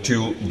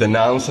to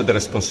denounce the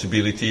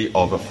responsibility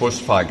of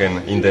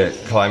Volkswagen in the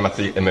climate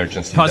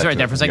emergency. Pause right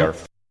there for a second.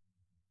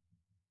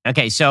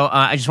 Okay, so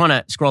I just want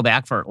to scroll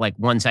back for like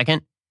 1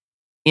 second.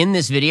 In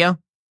this video,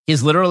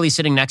 he's literally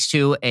sitting next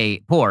to a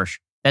Porsche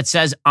that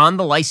says on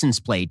the license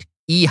plate,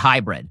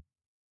 e-hybrid.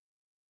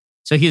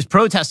 So he was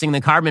protesting the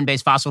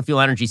carbon-based fossil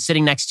fuel energy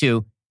sitting next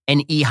to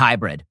an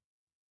e-hybrid.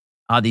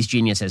 These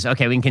geniuses.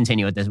 Okay, we can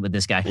continue with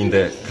this guy. In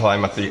the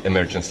climate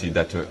emergency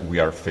that we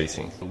are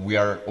facing, we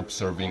are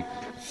observing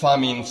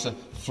famines,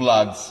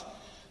 floods,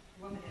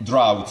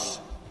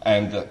 droughts,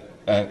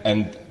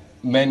 and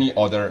many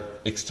other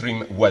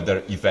extreme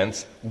weather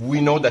events. We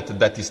know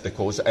that is the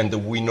cause, and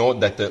we know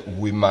that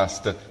we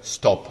must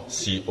stop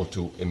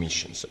CO2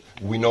 emissions.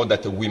 We know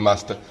that we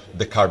must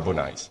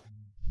decarbonize.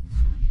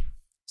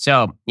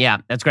 So, yeah,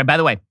 that's great. By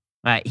the way,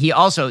 he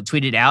also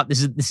tweeted out,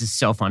 this is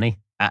so funny.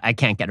 I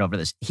can't get over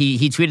this. He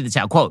tweeted this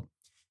out, quote,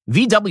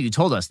 VW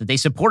told us that they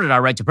supported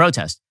our right to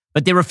protest,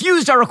 but they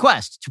refused our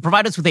request to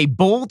provide us with a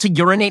bowl to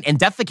urinate and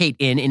defecate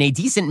in a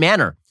decent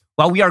manner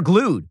while we are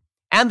glued,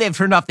 and they've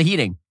turned off the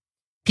heating.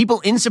 People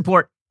in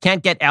support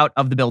can't get out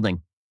of the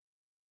building.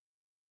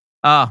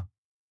 Oh,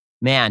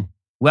 man.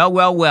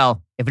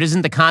 Well. If it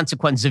isn't the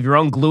consequences of your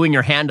own gluing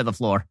your hand to the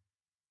floor.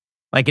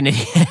 Like an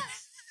idiot.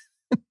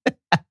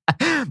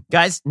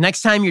 Guys,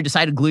 next time you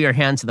decide to glue your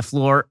hand to the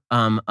floor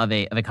of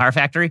a car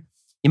factory,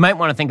 you might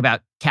want to think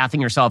about cathing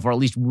yourself, or at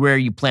least where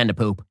you plan to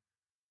poop.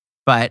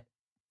 But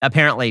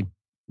apparently,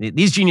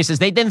 these geniuses,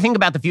 they didn't think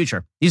about the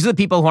future. These are the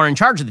people who are in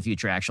charge of the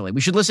future, actually. We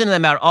should listen to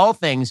them about all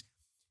things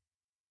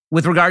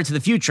with regard to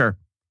the future,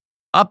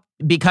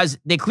 because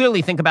they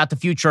clearly think about the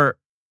future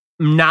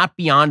not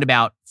beyond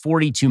about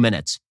 42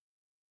 minutes.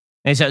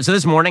 And so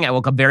this morning, I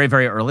woke up very,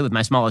 very early with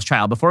my smallest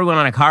child. Before we went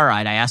on a car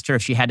ride, I asked her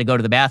if she had to go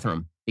to the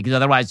bathroom, because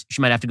otherwise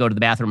she might have to go to the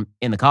bathroom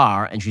in the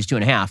car, and she's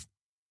 2.5.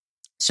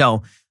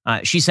 So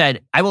she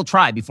said, I will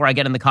try before I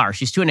get in the car.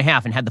 She's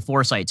 2.5 and had the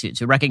foresight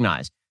to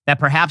recognize that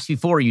perhaps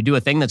before you do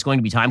a thing that's going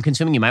to be time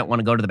consuming, you might want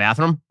to go to the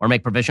bathroom or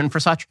make provision for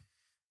such.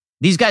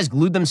 These guys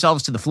glued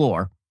themselves to the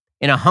floor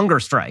in a hunger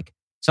strike.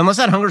 So unless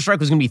that hunger strike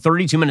was going to be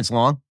 32 minutes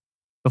long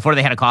before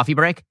they had a coffee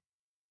break,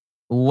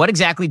 what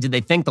exactly did they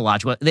think the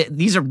logic was?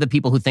 These are the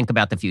people who think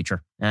about the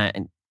future.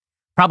 And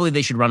probably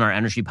they should run our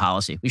energy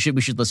policy. We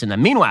should listen to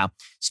them. Meanwhile,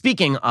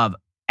 speaking of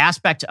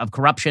aspect of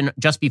corruption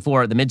just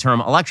before the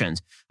midterm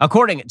elections,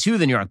 according to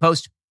the New York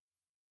Post,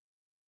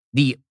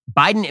 the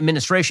Biden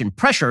administration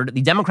pressured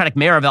the Democratic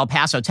mayor of El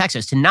Paso,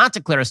 Texas, to not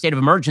declare a state of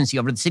emergency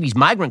over the city's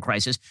migrant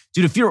crisis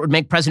due to fear it would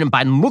make President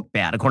Biden look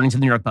bad, according to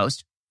the New York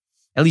Post.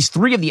 At least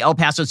 3 of the El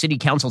Paso City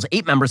Council's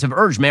 8 members have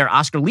urged Mayor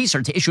Oscar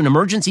Leeser to issue an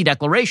emergency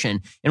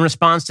declaration in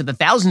response to the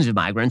thousands of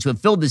migrants who have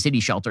filled the city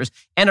shelters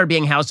and are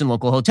being housed in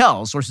local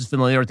hotels, sources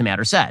familiar with the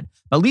matter said.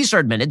 But Leeser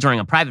admitted during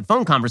a private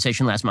phone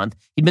conversation last month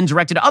he'd been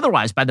directed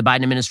otherwise by the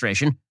Biden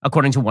administration,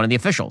 according to one of the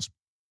officials.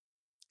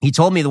 He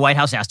told me the White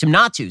House asked him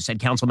not to, said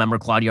Councilmember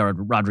Claudia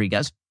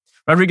Rodriguez.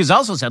 Rodriguez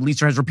also said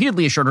Leeser has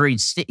repeatedly assured her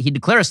he'd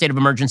declare a state of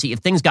emergency if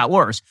things got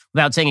worse,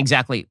 without saying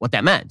exactly what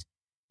that meant.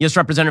 U.S.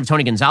 Representative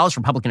Tony Gonzalez,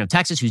 Republican of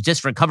Texas, whose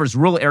district covers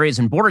rural areas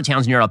and border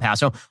towns near El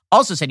Paso,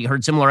 also said he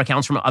heard similar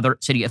accounts from other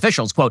city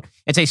officials. Quote,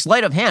 it's a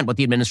sleight of hand what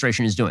the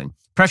administration is doing,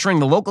 pressuring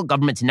the local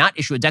government to not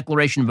issue a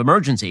declaration of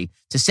emergency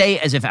to say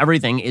as if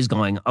everything is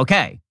going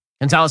okay.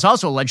 Gonzalez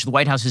also alleged the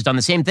White House has done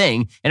the same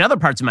thing in other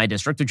parts of my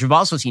district, which have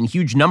also seen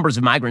huge numbers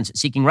of migrants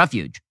seeking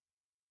refuge.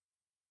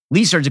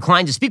 Leeser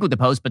declined to speak with the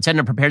Post, but said in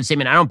a prepared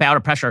statement, I don't bow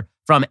to pressure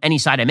from any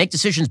side. I make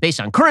decisions based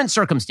on current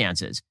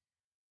circumstances.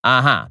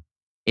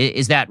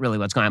 Is that really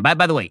what's going on?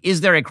 By the way,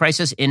 is there a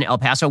crisis in El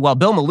Paso? Well,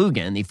 Bill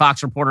Malugin, the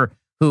Fox reporter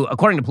who,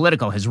 according to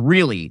Politico, has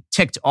really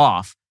ticked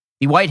off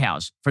the White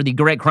House for the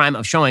great crime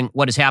of showing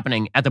what is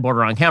happening at the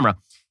border on camera,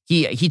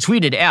 he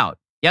tweeted out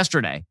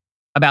yesterday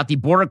about the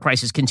border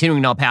crisis continuing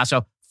in El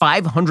Paso,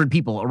 500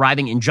 people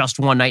arriving in just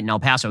one night in El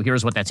Paso.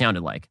 Here's what that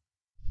sounded like.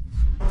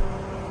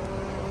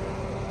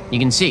 You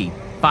can see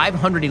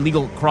 500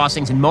 illegal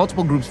crossings in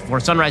multiple groups before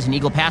Sunrise and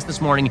Eagle Pass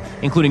this morning,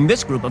 including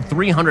this group of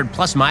 300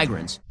 plus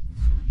migrants.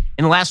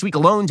 In the last week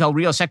alone, Del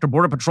Rio Sector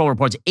Border Patrol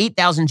reports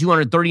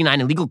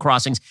 8,239 illegal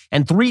crossings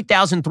and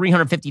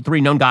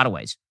 3,353 known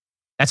gotaways.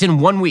 That's in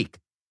 1 week.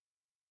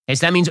 Okay,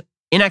 so that means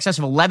in excess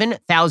of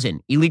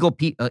 11,000 illegal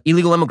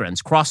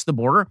immigrants crossed the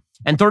border,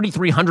 and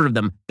 3,300 of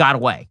them got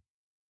away.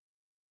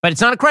 But it's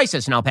not a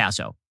crisis in El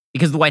Paso,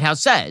 because the White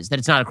House says that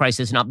it's not a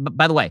crisis.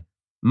 By the way,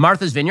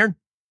 Martha's Vineyard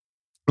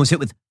was hit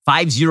with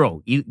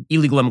 50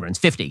 illegal immigrants,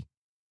 50.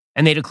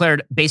 And they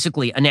declared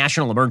basically a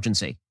national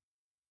emergency.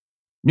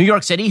 New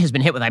York City has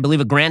been hit with, I believe,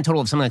 a grand total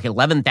of something like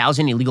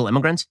 11,000 illegal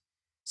immigrants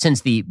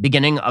since the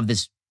beginning of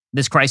this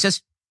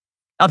crisis.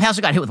 El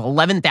Paso got hit with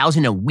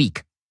 11,000 a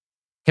week.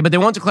 Okay, but they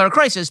won't declare a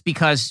crisis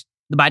because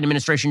the Biden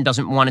administration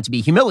doesn't want it to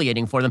be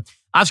humiliating for them.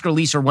 Oscar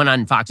Leeser went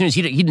on Fox News.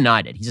 He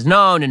denied it. He says,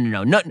 no. I'm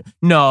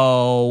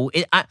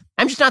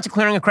just not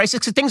declaring a crisis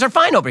because things are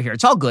fine over here.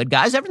 It's all good,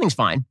 guys. Everything's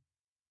fine.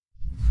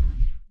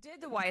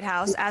 Did the White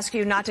House ask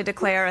you not to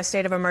declare a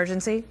state of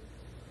emergency?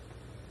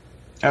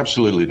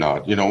 Absolutely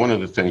not. You know, one of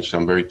the things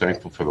I'm very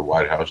thankful for the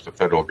White House, the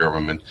federal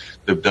government,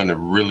 they've done a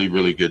really,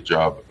 really good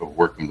job of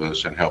working with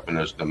us and helping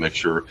us to make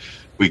sure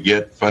we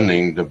get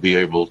funding to be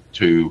able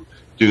to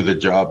do the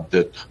job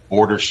that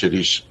border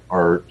cities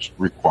are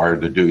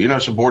required to do. You know,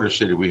 as a border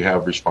city, we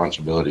have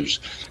responsibilities,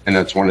 and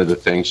that's one of the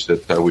things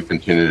that we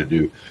continue to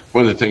do.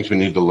 One of the things we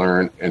need to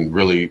learn and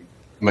really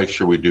make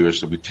sure we do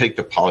is that we take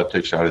the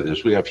politics out of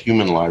this. We have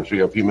human lives. We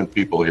have human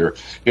people here.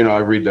 You know, I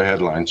read the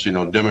headlines, you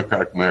know,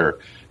 Democratic mayor.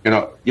 You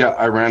know, yeah,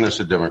 I ran as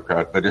a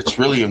Democrat, but it's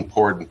really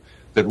important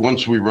that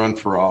once we run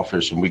for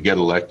office and we get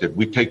elected,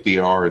 we take the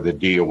R or the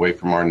D away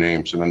from our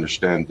names and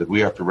understand that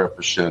we have to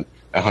represent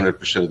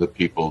 100% of the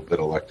people that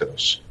elected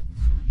us.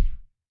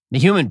 The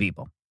human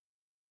people.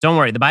 Don't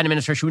worry, the Biden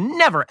administration would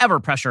never, ever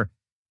pressure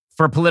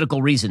for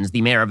political reasons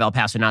the mayor of El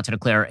Paso not to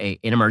declare an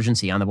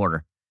emergency on the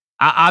border.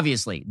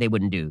 Obviously, they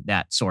wouldn't do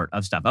that sort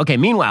of stuff. Okay,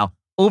 meanwhile,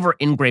 over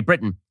in Great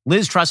Britain,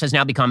 Liz Truss has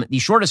now become the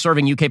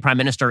shortest-serving UK prime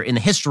minister in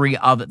the history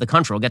of the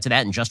country. We'll get to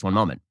that in just one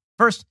moment.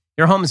 First,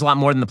 your home is a lot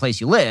more than the place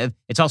you live.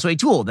 It's also a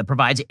tool that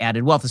provides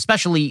added wealth,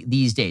 especially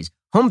these days.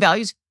 Home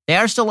values, they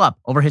are still up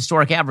over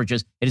historic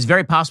averages. It is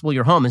very possible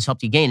your home has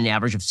helped you gain an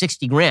average of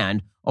 60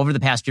 grand over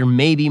the past year,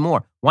 maybe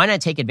more. Why not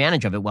take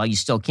advantage of it while you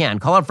still can?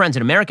 Call our friends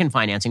at American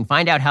Financing.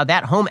 Find out how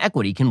that home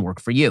equity can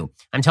work for you.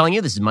 I'm telling you,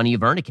 this is money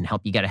you've earned. It can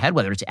help you get ahead,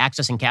 whether it's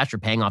accessing cash or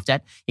paying off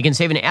debt. You can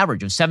save an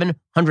average of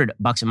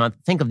 $700 a month.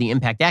 Think of the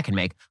impact that can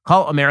make.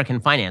 Call American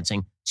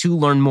Financing to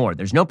learn more.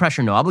 There's no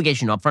pressure, no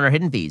obligation, no upfront or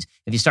hidden fees.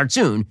 If you start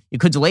soon, you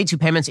could delay 2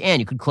 payments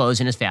and you could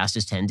close in as fast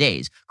as 10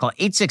 days. Call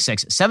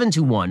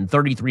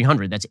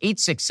 866-721-3300. That's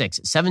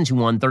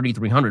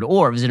 866-721-3300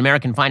 or visit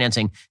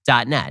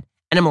AmericanFinancing.net.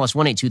 NMLS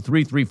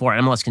 182334,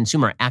 NMLS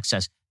Consumer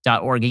Access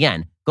AmericanFinancing.org.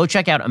 Again, go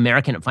check out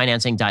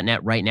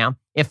AmericanFinancing.net right now.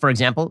 If, for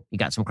example, you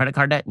got some credit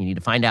card debt and you need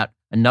to find out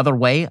another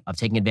way of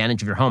taking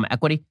advantage of your home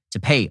equity to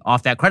pay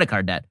off that credit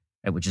card debt,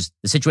 right, which is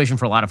the situation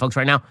for a lot of folks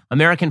right now,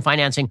 American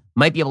Financing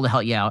might be able to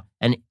help you out.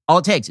 And all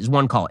it takes is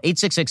one call,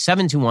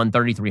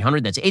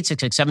 866-721-3300. That's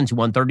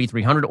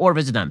 866-721-3300, or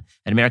visit them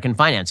at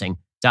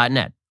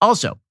AmericanFinancing.net.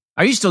 Also,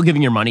 are you still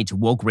giving your money to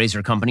woke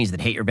razor companies that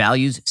hate your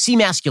values, see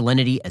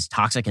masculinity as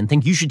toxic, and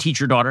think you should teach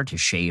your daughter to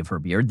shave her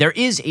beard? There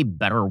is a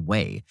better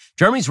way.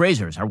 Jeremy's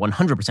razors are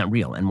 100%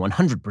 real and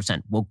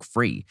 100%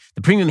 woke-free.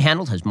 The premium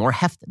handle has more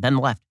heft than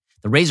left.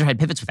 The razor head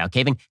pivots without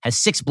caving, has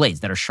 6 blades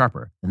that are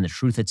sharper than the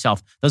truth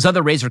itself. Those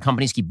other razor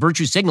companies keep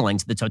virtue signaling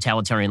to the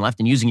totalitarian left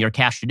and using your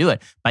cash to do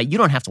it, but you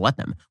don't have to let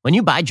them. When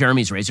you buy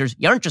Jeremy's razors,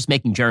 you aren't just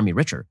making Jeremy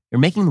richer,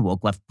 you're making the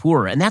woke left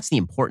poorer, and that's the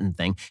important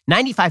thing.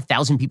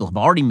 95,000 people have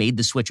already made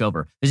the switch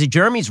over. Visit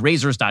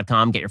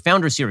jeremy'srazors.com, get your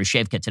Founder Series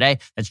shave kit today.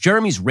 That's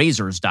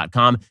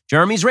jeremy'srazors.com.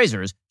 Jeremy's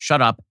Razors,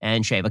 shut up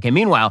and shave. Okay,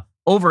 meanwhile,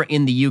 over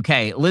in the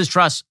UK, Liz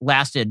Truss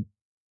lasted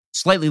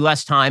slightly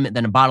less time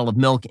than a bottle of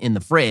milk in the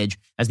fridge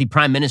as the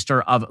Prime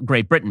Minister of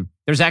Great Britain.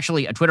 There's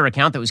actually a Twitter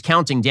account that was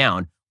counting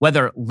down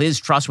whether Liz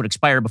Truss would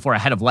expire before a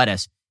head of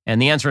lettuce.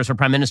 And the answer is her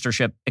prime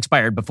ministership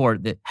expired before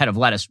the head of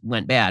lettuce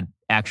went bad,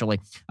 actually.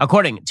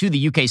 According to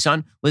the UK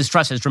Sun, Liz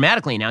Truss has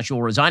dramatically announced she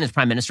will resign as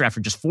prime minister after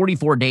just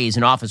 44 days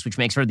in office, which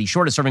makes her the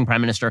shortest-serving prime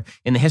minister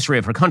in the history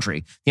of her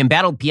country. The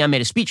embattled PM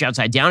made a speech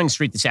outside Downing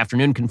Street this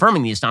afternoon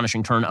confirming the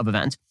astonishing turn of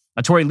events.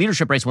 A Tory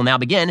leadership race will now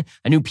begin.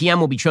 A new PM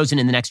will be chosen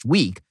in the next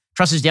week.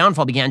 Truss's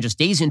downfall began just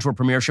days into her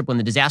premiership when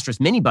the disastrous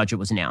mini-budget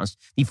was announced.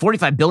 The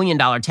 $45 billion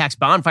tax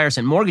bonfire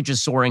sent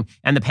mortgages soaring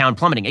and the pound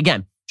plummeting.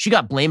 Again, she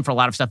got blamed for a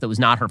lot of stuff that was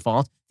not her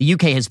fault. The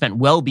UK has spent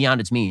well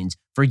beyond its means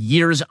for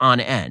years on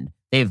end.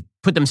 They've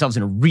put themselves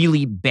in a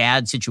really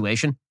bad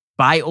situation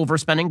by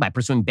overspending, by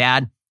pursuing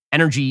bad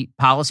energy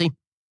policy.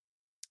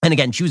 And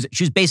again, she was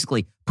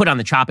basically put on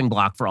the chopping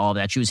block for all of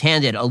that. She was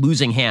handed a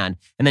losing hand,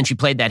 and then she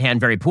played that hand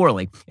very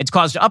poorly. It's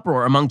caused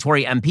uproar among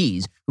Tory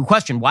MPs who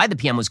questioned why the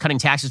PM was cutting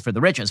taxes for the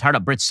rich as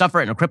hard-up Brits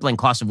suffer in a crippling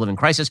cost of living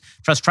crisis.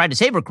 Truss tried to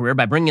save her career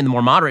by bringing in the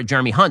more moderate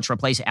Jeremy Hunt to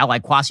replace ally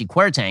Kwasi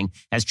Kwarteng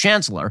as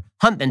chancellor.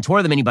 Hunt then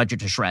tore the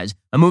mini-budget to shreds,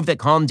 a move that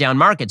calmed down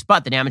markets,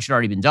 but the damage had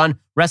already been done.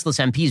 Restless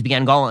MPs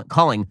began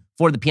calling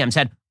for the PM's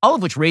head, all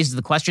of which raises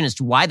the question as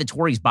to why the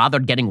Tories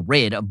bothered getting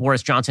rid of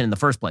Boris Johnson in the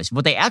first place.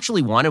 What they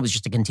actually wanted was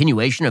just a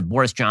continuation of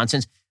Boris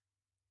Johnson's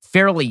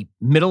fairly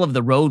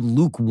middle-of-the-road,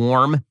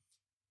 lukewarm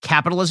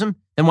capitalism.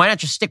 Then why not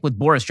just stick with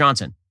Boris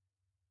Johnson?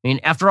 I mean,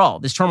 after all,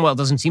 this turmoil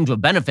doesn't seem to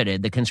have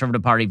benefited the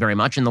Conservative Party very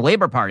much, and the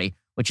Labour Party,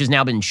 which has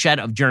now been shed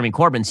of Jeremy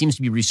Corbyn, seems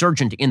to be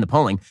resurgent in the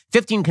polling.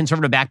 15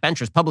 Conservative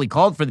backbenchers publicly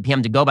called for the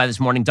PM to go by this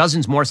morning.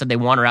 Dozens more said they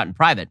want her out in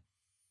private.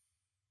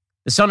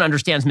 The Sun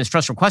understands Ms.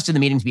 Truss requested the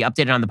meeting to be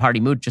updated on the party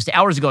mood. Just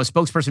hours ago, a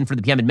spokesperson for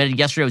the PM admitted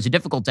yesterday was a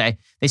difficult day.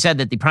 They said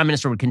that the Prime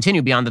Minister would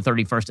continue beyond the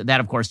 31st. That,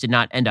 of course, did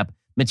not end up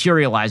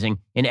materializing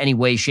in any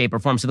way, shape, or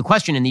form. So the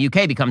question in the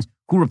UK becomes,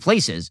 who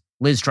replaces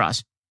Liz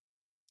Truss?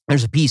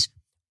 There's a piece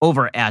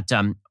over at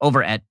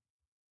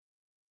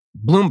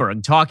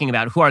Bloomberg talking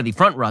about who are the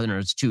front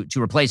runners to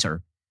replace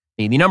her.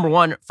 The number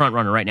one front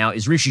runner right now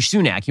is Rishi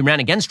Sunak. He ran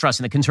against Truss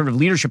in the Conservative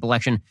leadership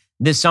election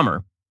this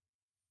summer.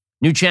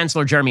 New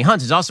Chancellor Jeremy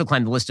Hunt has also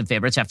climbed the list of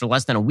favorites after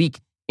less than a week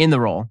in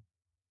the role.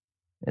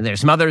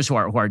 There's some others who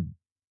are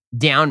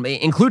down,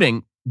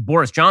 including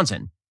Boris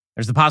Johnson.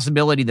 There's the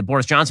possibility that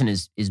Boris Johnson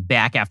is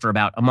back after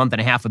about a month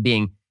and a half of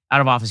being out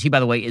of office. He,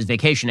 by the way, is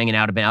vacationing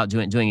and out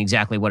doing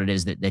exactly what it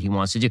is that he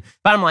wants to do.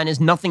 Bottom line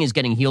is nothing is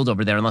getting healed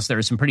over there unless there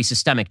is some pretty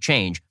systemic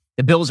change.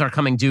 The bills are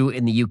coming due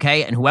in the UK,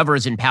 and whoever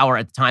is in power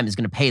at the time is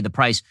going to pay the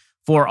price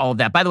for all of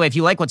that. By the way, if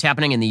you like what's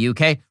happening in the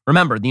UK,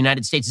 remember, the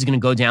United States is going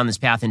to go down this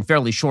path in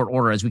fairly short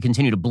order as we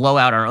continue to blow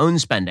out our own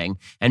spending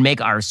and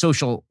make our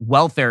social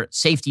welfare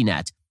safety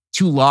net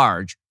too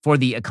large for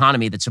the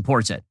economy that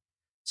supports it.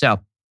 So,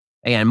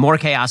 again, more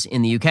chaos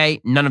in the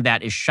UK. None of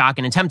that is shock.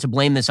 An attempt to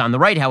blame this on the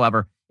right,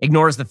 however,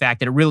 ignores the fact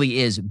that it really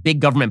is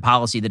big government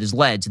policy that has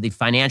led to the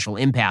financial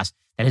impasse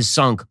that has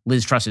sunk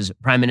Liz Truss's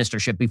prime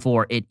ministership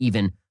before it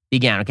even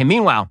began. Okay,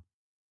 meanwhile,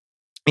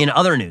 in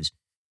other news,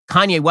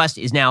 Kanye West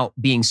is now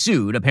being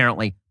sued,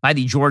 apparently, by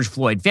the George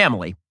Floyd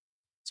family.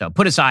 So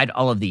put aside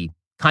all of the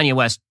Kanye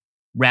West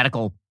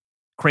radical,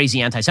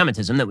 crazy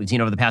anti-Semitism that we've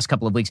seen over the past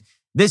couple of weeks.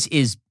 This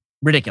is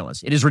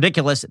ridiculous. It is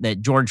ridiculous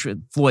that George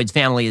Floyd's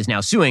family is now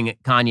suing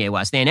Kanye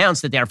West. They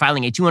announced that they are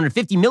filing a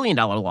 $250 million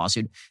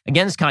lawsuit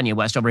against Kanye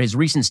West over his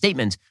recent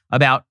statements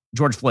about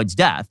George Floyd's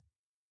death.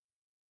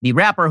 The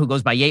rapper, who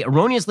goes by Ye,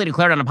 erroneously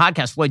declared on a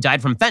podcast Floyd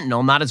died from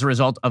fentanyl, not as a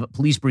result of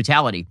police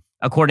brutality,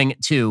 according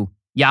to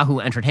Yahoo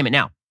Entertainment.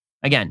 Now,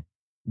 again,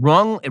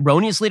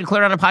 erroneously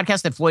declared on a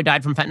podcast that Floyd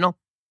died from fentanyl?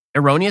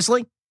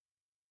 Erroneously? I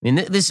mean,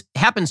 this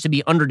happens to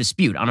be under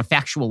dispute on a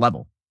factual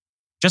level.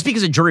 Just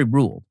because a jury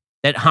ruled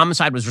that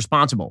homicide was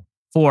responsible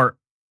for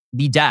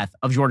the death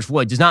of George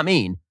Floyd does not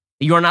mean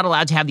that you are not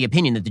allowed to have the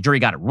opinion that the jury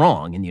got it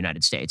wrong in the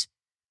United States.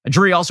 A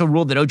jury also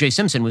ruled that O.J.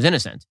 Simpson was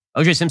innocent.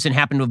 O.J. Simpson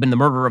happened to have been the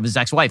murderer of his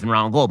ex-wife,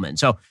 Ronald Goldman.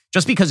 So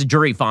just because a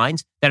jury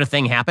finds that a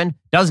thing happened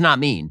does not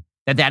mean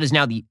that is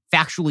now the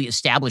factually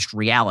established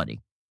reality.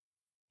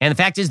 And the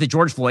fact is that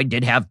George Floyd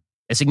did have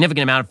a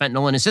significant amount of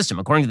fentanyl in his system.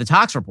 According to the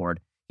tox report,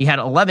 he had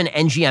 11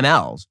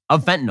 NGMLs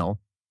of fentanyl,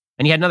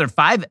 and he had another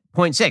 5.6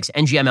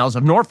 NGMLs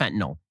of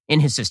norfentanyl in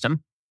his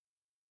system.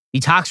 The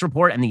tox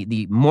report and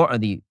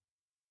the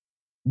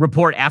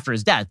report after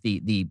his death,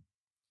 the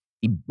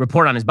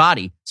report on his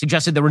body,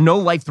 suggested there were no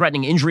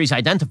life-threatening injuries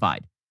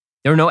identified.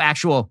 There were no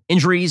actual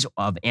injuries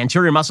of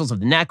anterior muscles of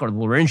the neck or the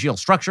laryngeal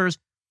structures.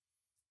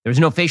 There was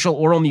no facial,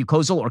 oral,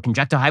 mucosal, or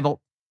conjunctival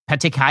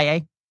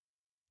petechiae.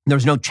 There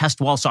was no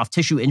chest wall soft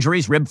tissue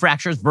injuries, rib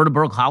fractures,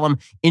 vertebral column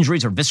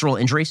injuries, or visceral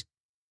injuries.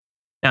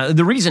 Now,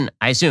 the reason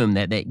I assume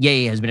that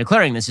Ye has been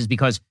declaring this is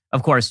because,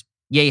 of course,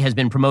 Ye has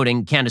been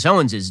promoting Candace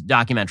Owens'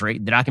 documentary.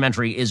 The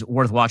documentary is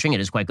worth watching. It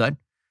is quite good.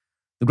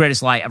 The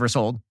Greatest Lie Ever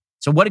Sold.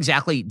 So what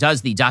exactly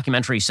does the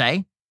documentary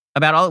say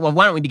about all? Well,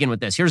 why don't we begin with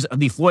this? Here's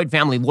the Floyd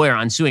family lawyer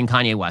on suing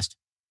Kanye West.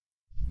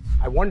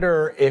 I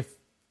wonder if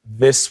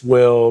this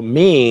will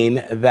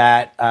mean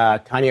that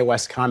Kanye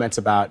West's comments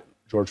about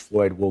George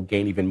Floyd will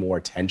gain even more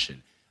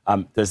attention.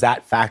 Does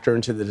that factor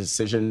into the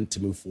decision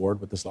to move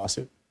forward with this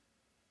lawsuit?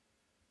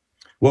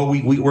 Well,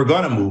 we're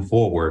going to move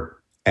forward.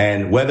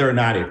 And whether or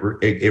not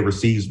it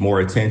receives more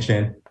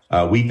attention,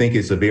 we think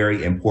it's a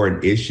very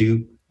important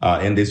issue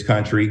in this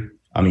country.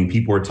 I mean,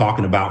 people are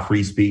talking about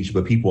free speech,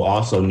 but people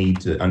also need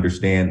to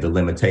understand the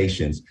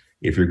limitations.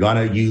 If you're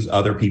going to use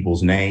other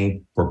people's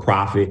name for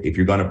profit, if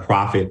you're going to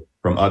profit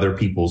from other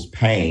people's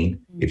pain,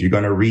 if you're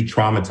going to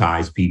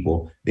re-traumatize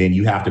people, then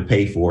you have to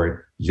pay for it,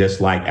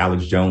 just like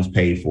Alex Jones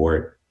paid for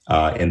it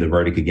in the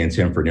verdict against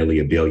him for nearly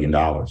 $1 billion.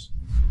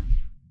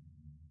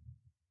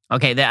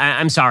 Okay,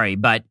 I'm sorry,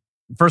 but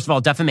first of all,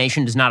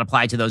 defamation does not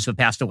apply to those who have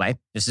passed away.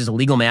 This is a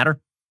legal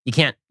matter. You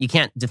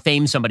can't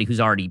defame somebody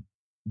who's already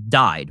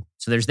died.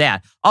 So there's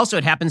that. Also,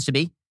 it happens to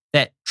be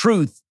that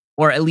truth,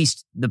 or at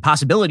least the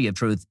possibility of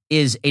truth,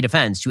 is a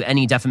defense to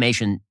any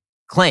defamation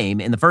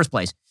claim in the first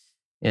place.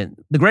 And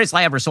The Greatest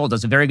Lie Ever Sold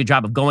does a very good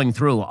job of going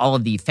through all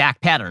of the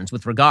fact patterns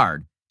with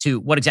regard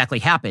to what exactly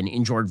happened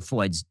in George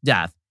Floyd's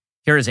death.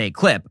 Here is a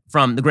clip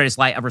from The Greatest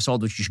Lie Ever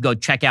Sold, which you should go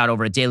check out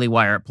over at Daily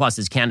Wire, plus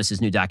is Candace's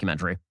new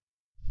documentary.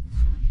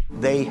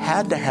 They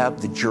had to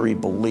have the jury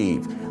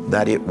believe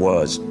that it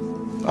was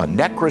a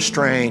neck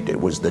restraint, it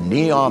was the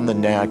knee on the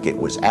neck, it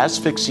was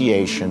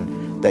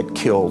asphyxiation that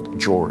killed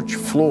George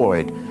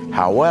Floyd.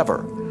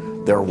 However,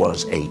 there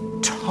was a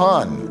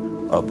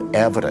ton of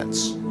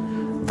evidence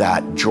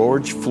that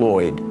George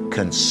Floyd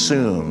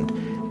consumed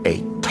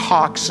a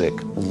toxic,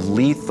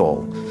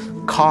 lethal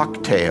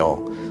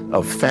cocktail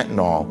of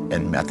fentanyl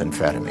and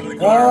methamphetamine.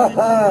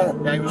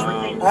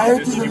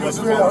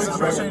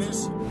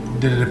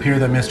 Did it appear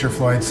that Mr.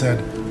 Floyd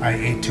said, "I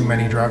ate too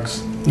many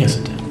drugs"? Yes,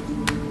 it did.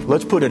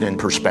 Let's put it in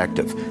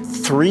perspective.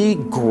 3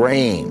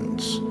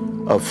 grains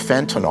of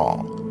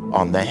fentanyl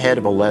on the head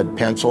of a lead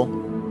pencil,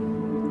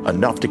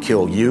 enough to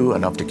kill you,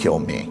 enough to kill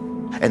me.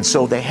 And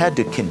so they had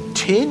to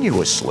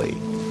continuously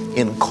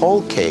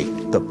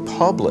inculcate the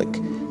public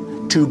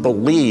to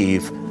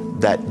believe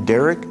that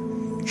Derek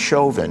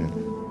Chauvin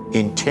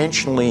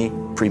intentionally,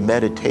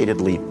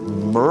 premeditatedly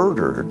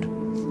murdered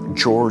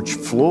George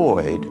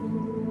Floyd,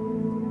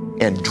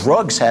 and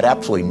drugs had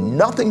absolutely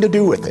nothing to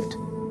do with it.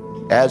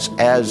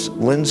 As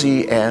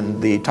Lindsay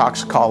and the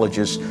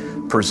toxicologist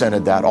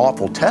presented that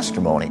awful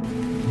testimony.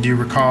 Do you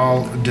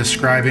recall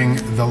describing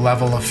the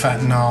level of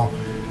fentanyl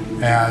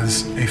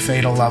as a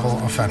fatal level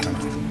of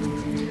fentanyl?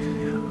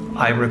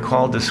 I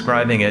recall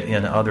describing it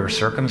in other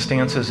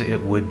circumstances.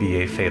 It would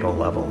be a fatal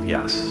level,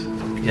 yes,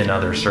 in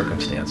other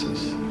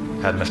circumstances.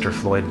 Had Mr.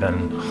 Floyd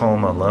been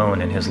home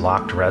alone in his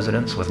locked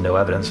residence with no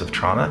evidence of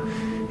trauma,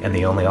 and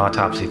the only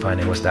autopsy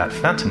finding was that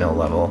fentanyl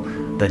level,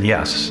 then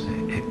yes,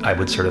 I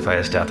would certify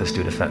his death as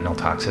due to fentanyl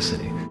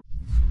toxicity.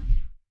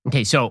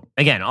 Okay, so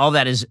again, all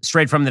that is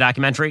straight from the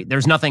documentary.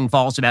 There's nothing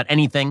false about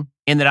anything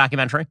in the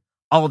documentary.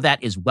 All of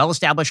that is well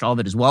established. All of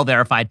it is well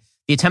verified.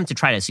 The attempt to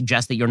try to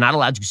suggest that you're not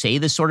allowed to say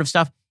this sort of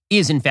stuff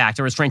is, in fact,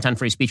 a restraint on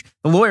free speech.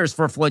 The lawyers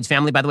for Floyd's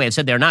family, by the way, have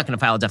said they're not going to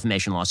file a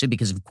defamation lawsuit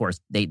because, of course,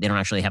 they don't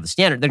actually have the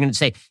standard. They're going to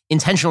say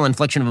intentional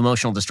infliction of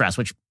emotional distress,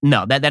 which,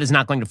 no, that is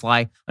not going to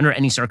fly under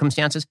any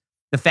circumstances.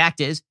 The fact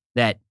is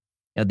that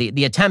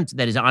the attempt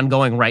that is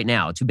ongoing right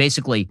now to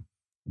basically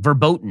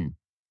verboten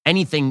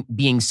anything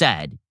being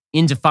said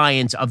in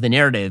defiance of the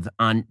narrative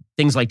on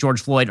things like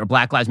George Floyd or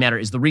Black Lives Matter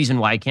is the reason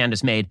why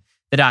Candace made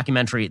the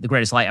documentary The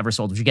Greatest Lie Ever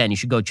Sold, which, again, you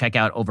should go check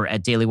out over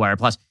at Daily Wire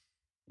Plus.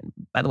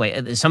 By the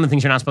way, some of the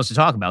things you're not supposed to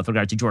talk about with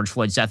regard to George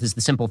Floyd's death is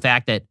the simple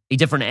fact that a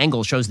different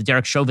angle shows that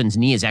Derek Chauvin's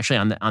knee is actually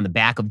on the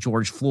back of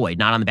George Floyd,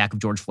 not on the back of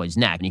George Floyd's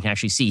neck. And you can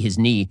actually see his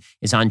knee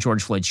is on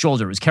George Floyd's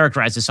shoulder. It was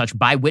characterized as such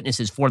by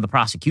witnesses for the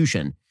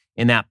prosecution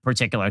in that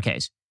particular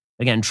case.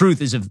 Again, truth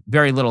is of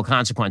very little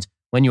consequence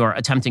when you are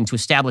attempting to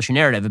establish a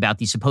narrative about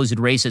the supposed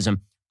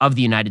racism of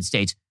the United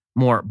States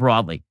more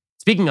broadly.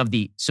 Speaking of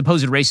the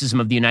supposed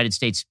racism of the United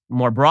States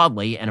more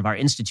broadly and of our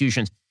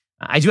institutions,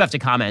 I do have to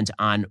comment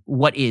on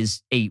what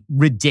is a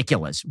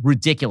ridiculous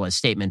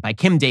statement by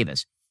Kim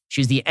Davis.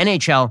 She's the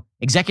NHL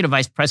Executive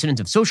Vice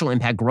President of Social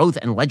Impact, Growth,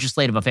 and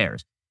Legislative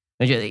Affairs.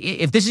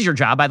 If this is your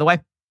job, by the way,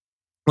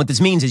 what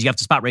this means is you have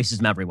to spot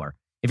racism everywhere.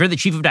 If you're the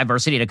chief of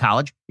diversity at a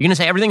college, you're going to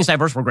say everything is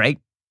diverse, we're great.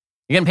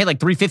 You're going to pay like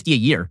 $350 a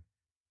year.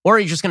 Or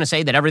you're just going to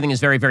say that everything is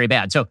very, very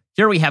bad. So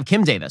here we have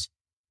Kim Davis,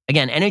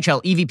 again,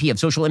 NHL EVP of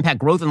Social Impact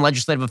Growth and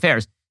Legislative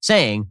Affairs,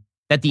 saying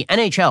that the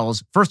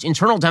NHL's first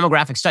internal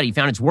demographic study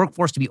found its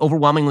workforce to be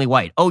overwhelmingly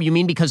white. Oh, you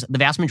mean because the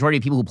vast majority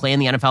of people who play in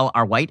the NFL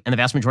are white, and the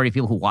vast majority of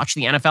people who watch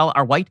the NFL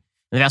are white,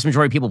 and the vast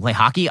majority of people who play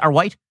hockey are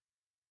white?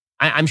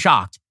 I'm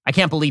shocked. I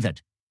can't believe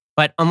it.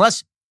 But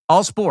unless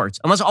all sports,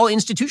 unless all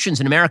institutions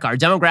in America are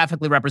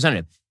demographically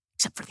representative,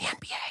 except for the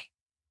NBA.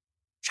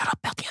 Shut up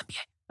about the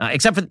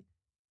NBA.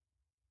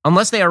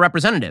 Unless they are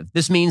representative,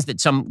 this means that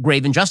some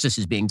grave injustice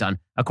is being done,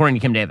 according to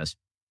Kim Davis.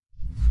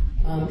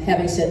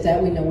 Having said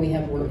that, we know we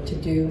have work to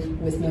do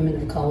with women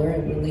of color,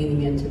 and we're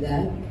leaning into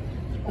that.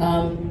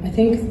 I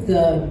think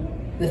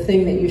the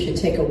thing that you should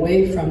take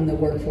away from the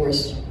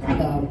workforce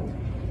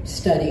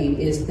study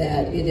is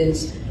that it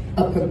is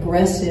a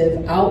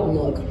progressive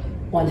outlook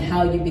on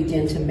how you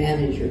begin to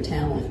manage your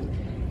talent.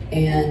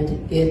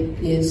 And it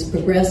is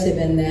progressive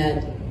in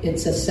that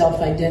it's a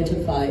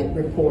self-identified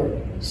report.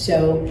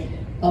 So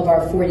of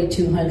our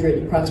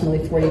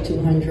approximately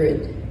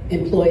 4,200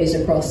 employees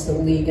across the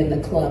league and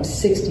the club,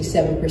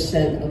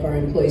 67% of our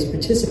employees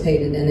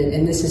participated in it,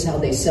 and this is how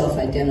they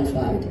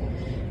self-identified.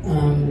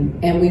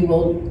 And we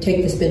will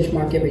take this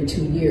benchmark every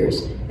 2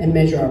 years and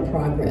measure our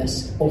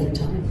progress over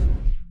time.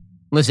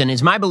 Listen,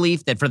 it's my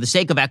belief that for the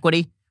sake of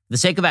equity,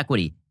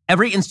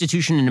 every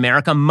institution in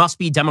America must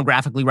be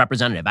demographically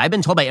representative. I've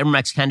been told by Ibram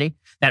X. Kendi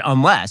that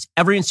unless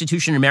every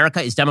institution in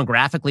America is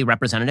demographically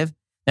representative,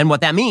 then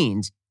what that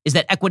means is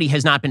that equity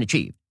has not been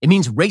achieved. It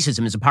means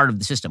racism is a part of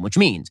the system, which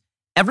means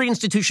every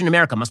institution in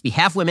America must be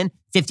half women,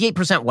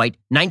 58% white,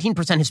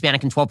 19%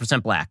 Hispanic, and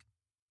 12% black.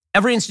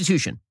 Every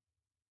institution,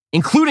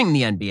 including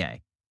the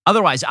NBA.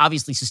 Otherwise,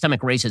 obviously,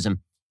 systemic racism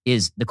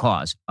is the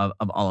cause of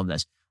all of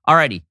this.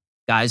 Alrighty,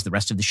 guys, the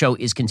rest of the show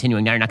is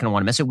continuing. Now you're not going to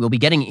want to miss it. We'll be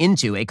getting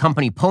into a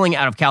company pulling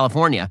out of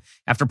California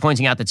after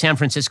pointing out that San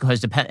Francisco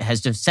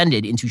has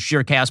descended into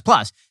sheer chaos.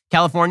 Plus,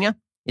 California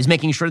is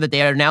making sure that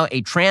they are now a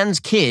trans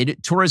kid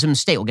tourism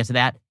state. We'll get to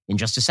that in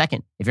just a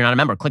second. If you're not a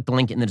member, click the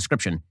link in the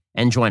description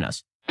and join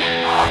us.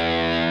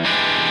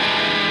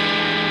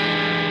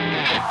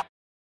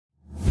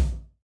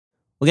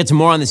 We'll get to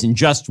more on this in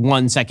just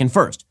 1 second.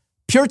 First,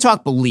 Pure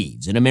Talk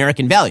believes in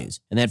American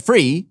values, and that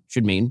free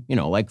should mean,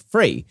 like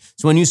free.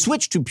 So when you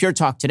switch to Pure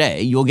Talk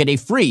today, you'll get a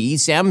free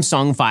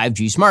Samsung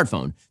 5G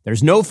smartphone.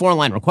 There's no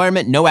foreign-line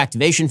requirement, no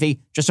activation fee,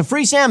 just a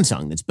free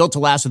Samsung that's built to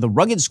last with a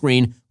rugged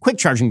screen, quick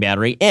charging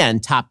battery,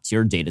 and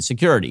top-tier data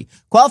security.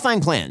 Qualifying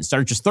plans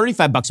start at just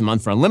 $35 a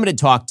month for unlimited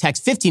talk,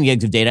 text, 15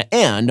 gigs of data,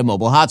 and a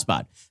mobile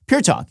hotspot.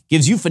 Pure Talk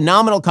gives you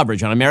phenomenal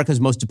coverage on America's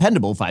most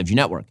dependable 5G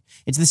network.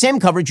 It's the same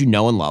coverage you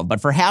know and love,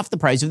 but for half the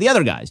price of the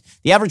other guys.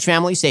 The average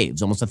family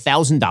saves almost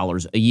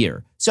 $1,000 a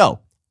year. So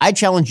I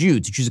challenge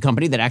you to choose a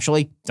company that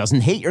actually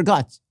doesn't hate your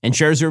guts and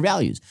shares your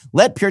values.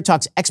 Let Pure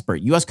Talk's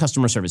expert U.S.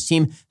 customer service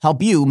team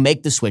help you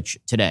make the switch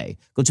today.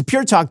 Go to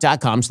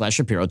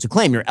puretalk.com/Shapiro to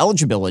claim your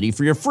eligibility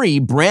for your free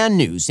brand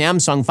new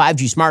Samsung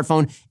 5G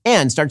smartphone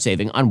and start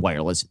saving on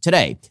wireless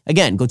today.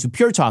 Again, go to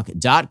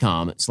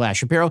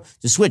puretalk.com/Shapiro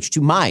to switch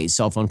to my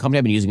cell phone company.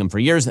 I've been using them for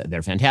years.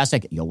 They're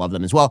fantastic. You'll love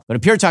them as well. Go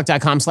to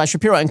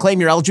puretalk.com/Shapiro and claim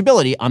your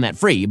eligibility on that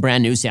free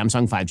brand new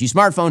Samsung 5G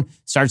smartphone.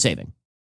 Start saving.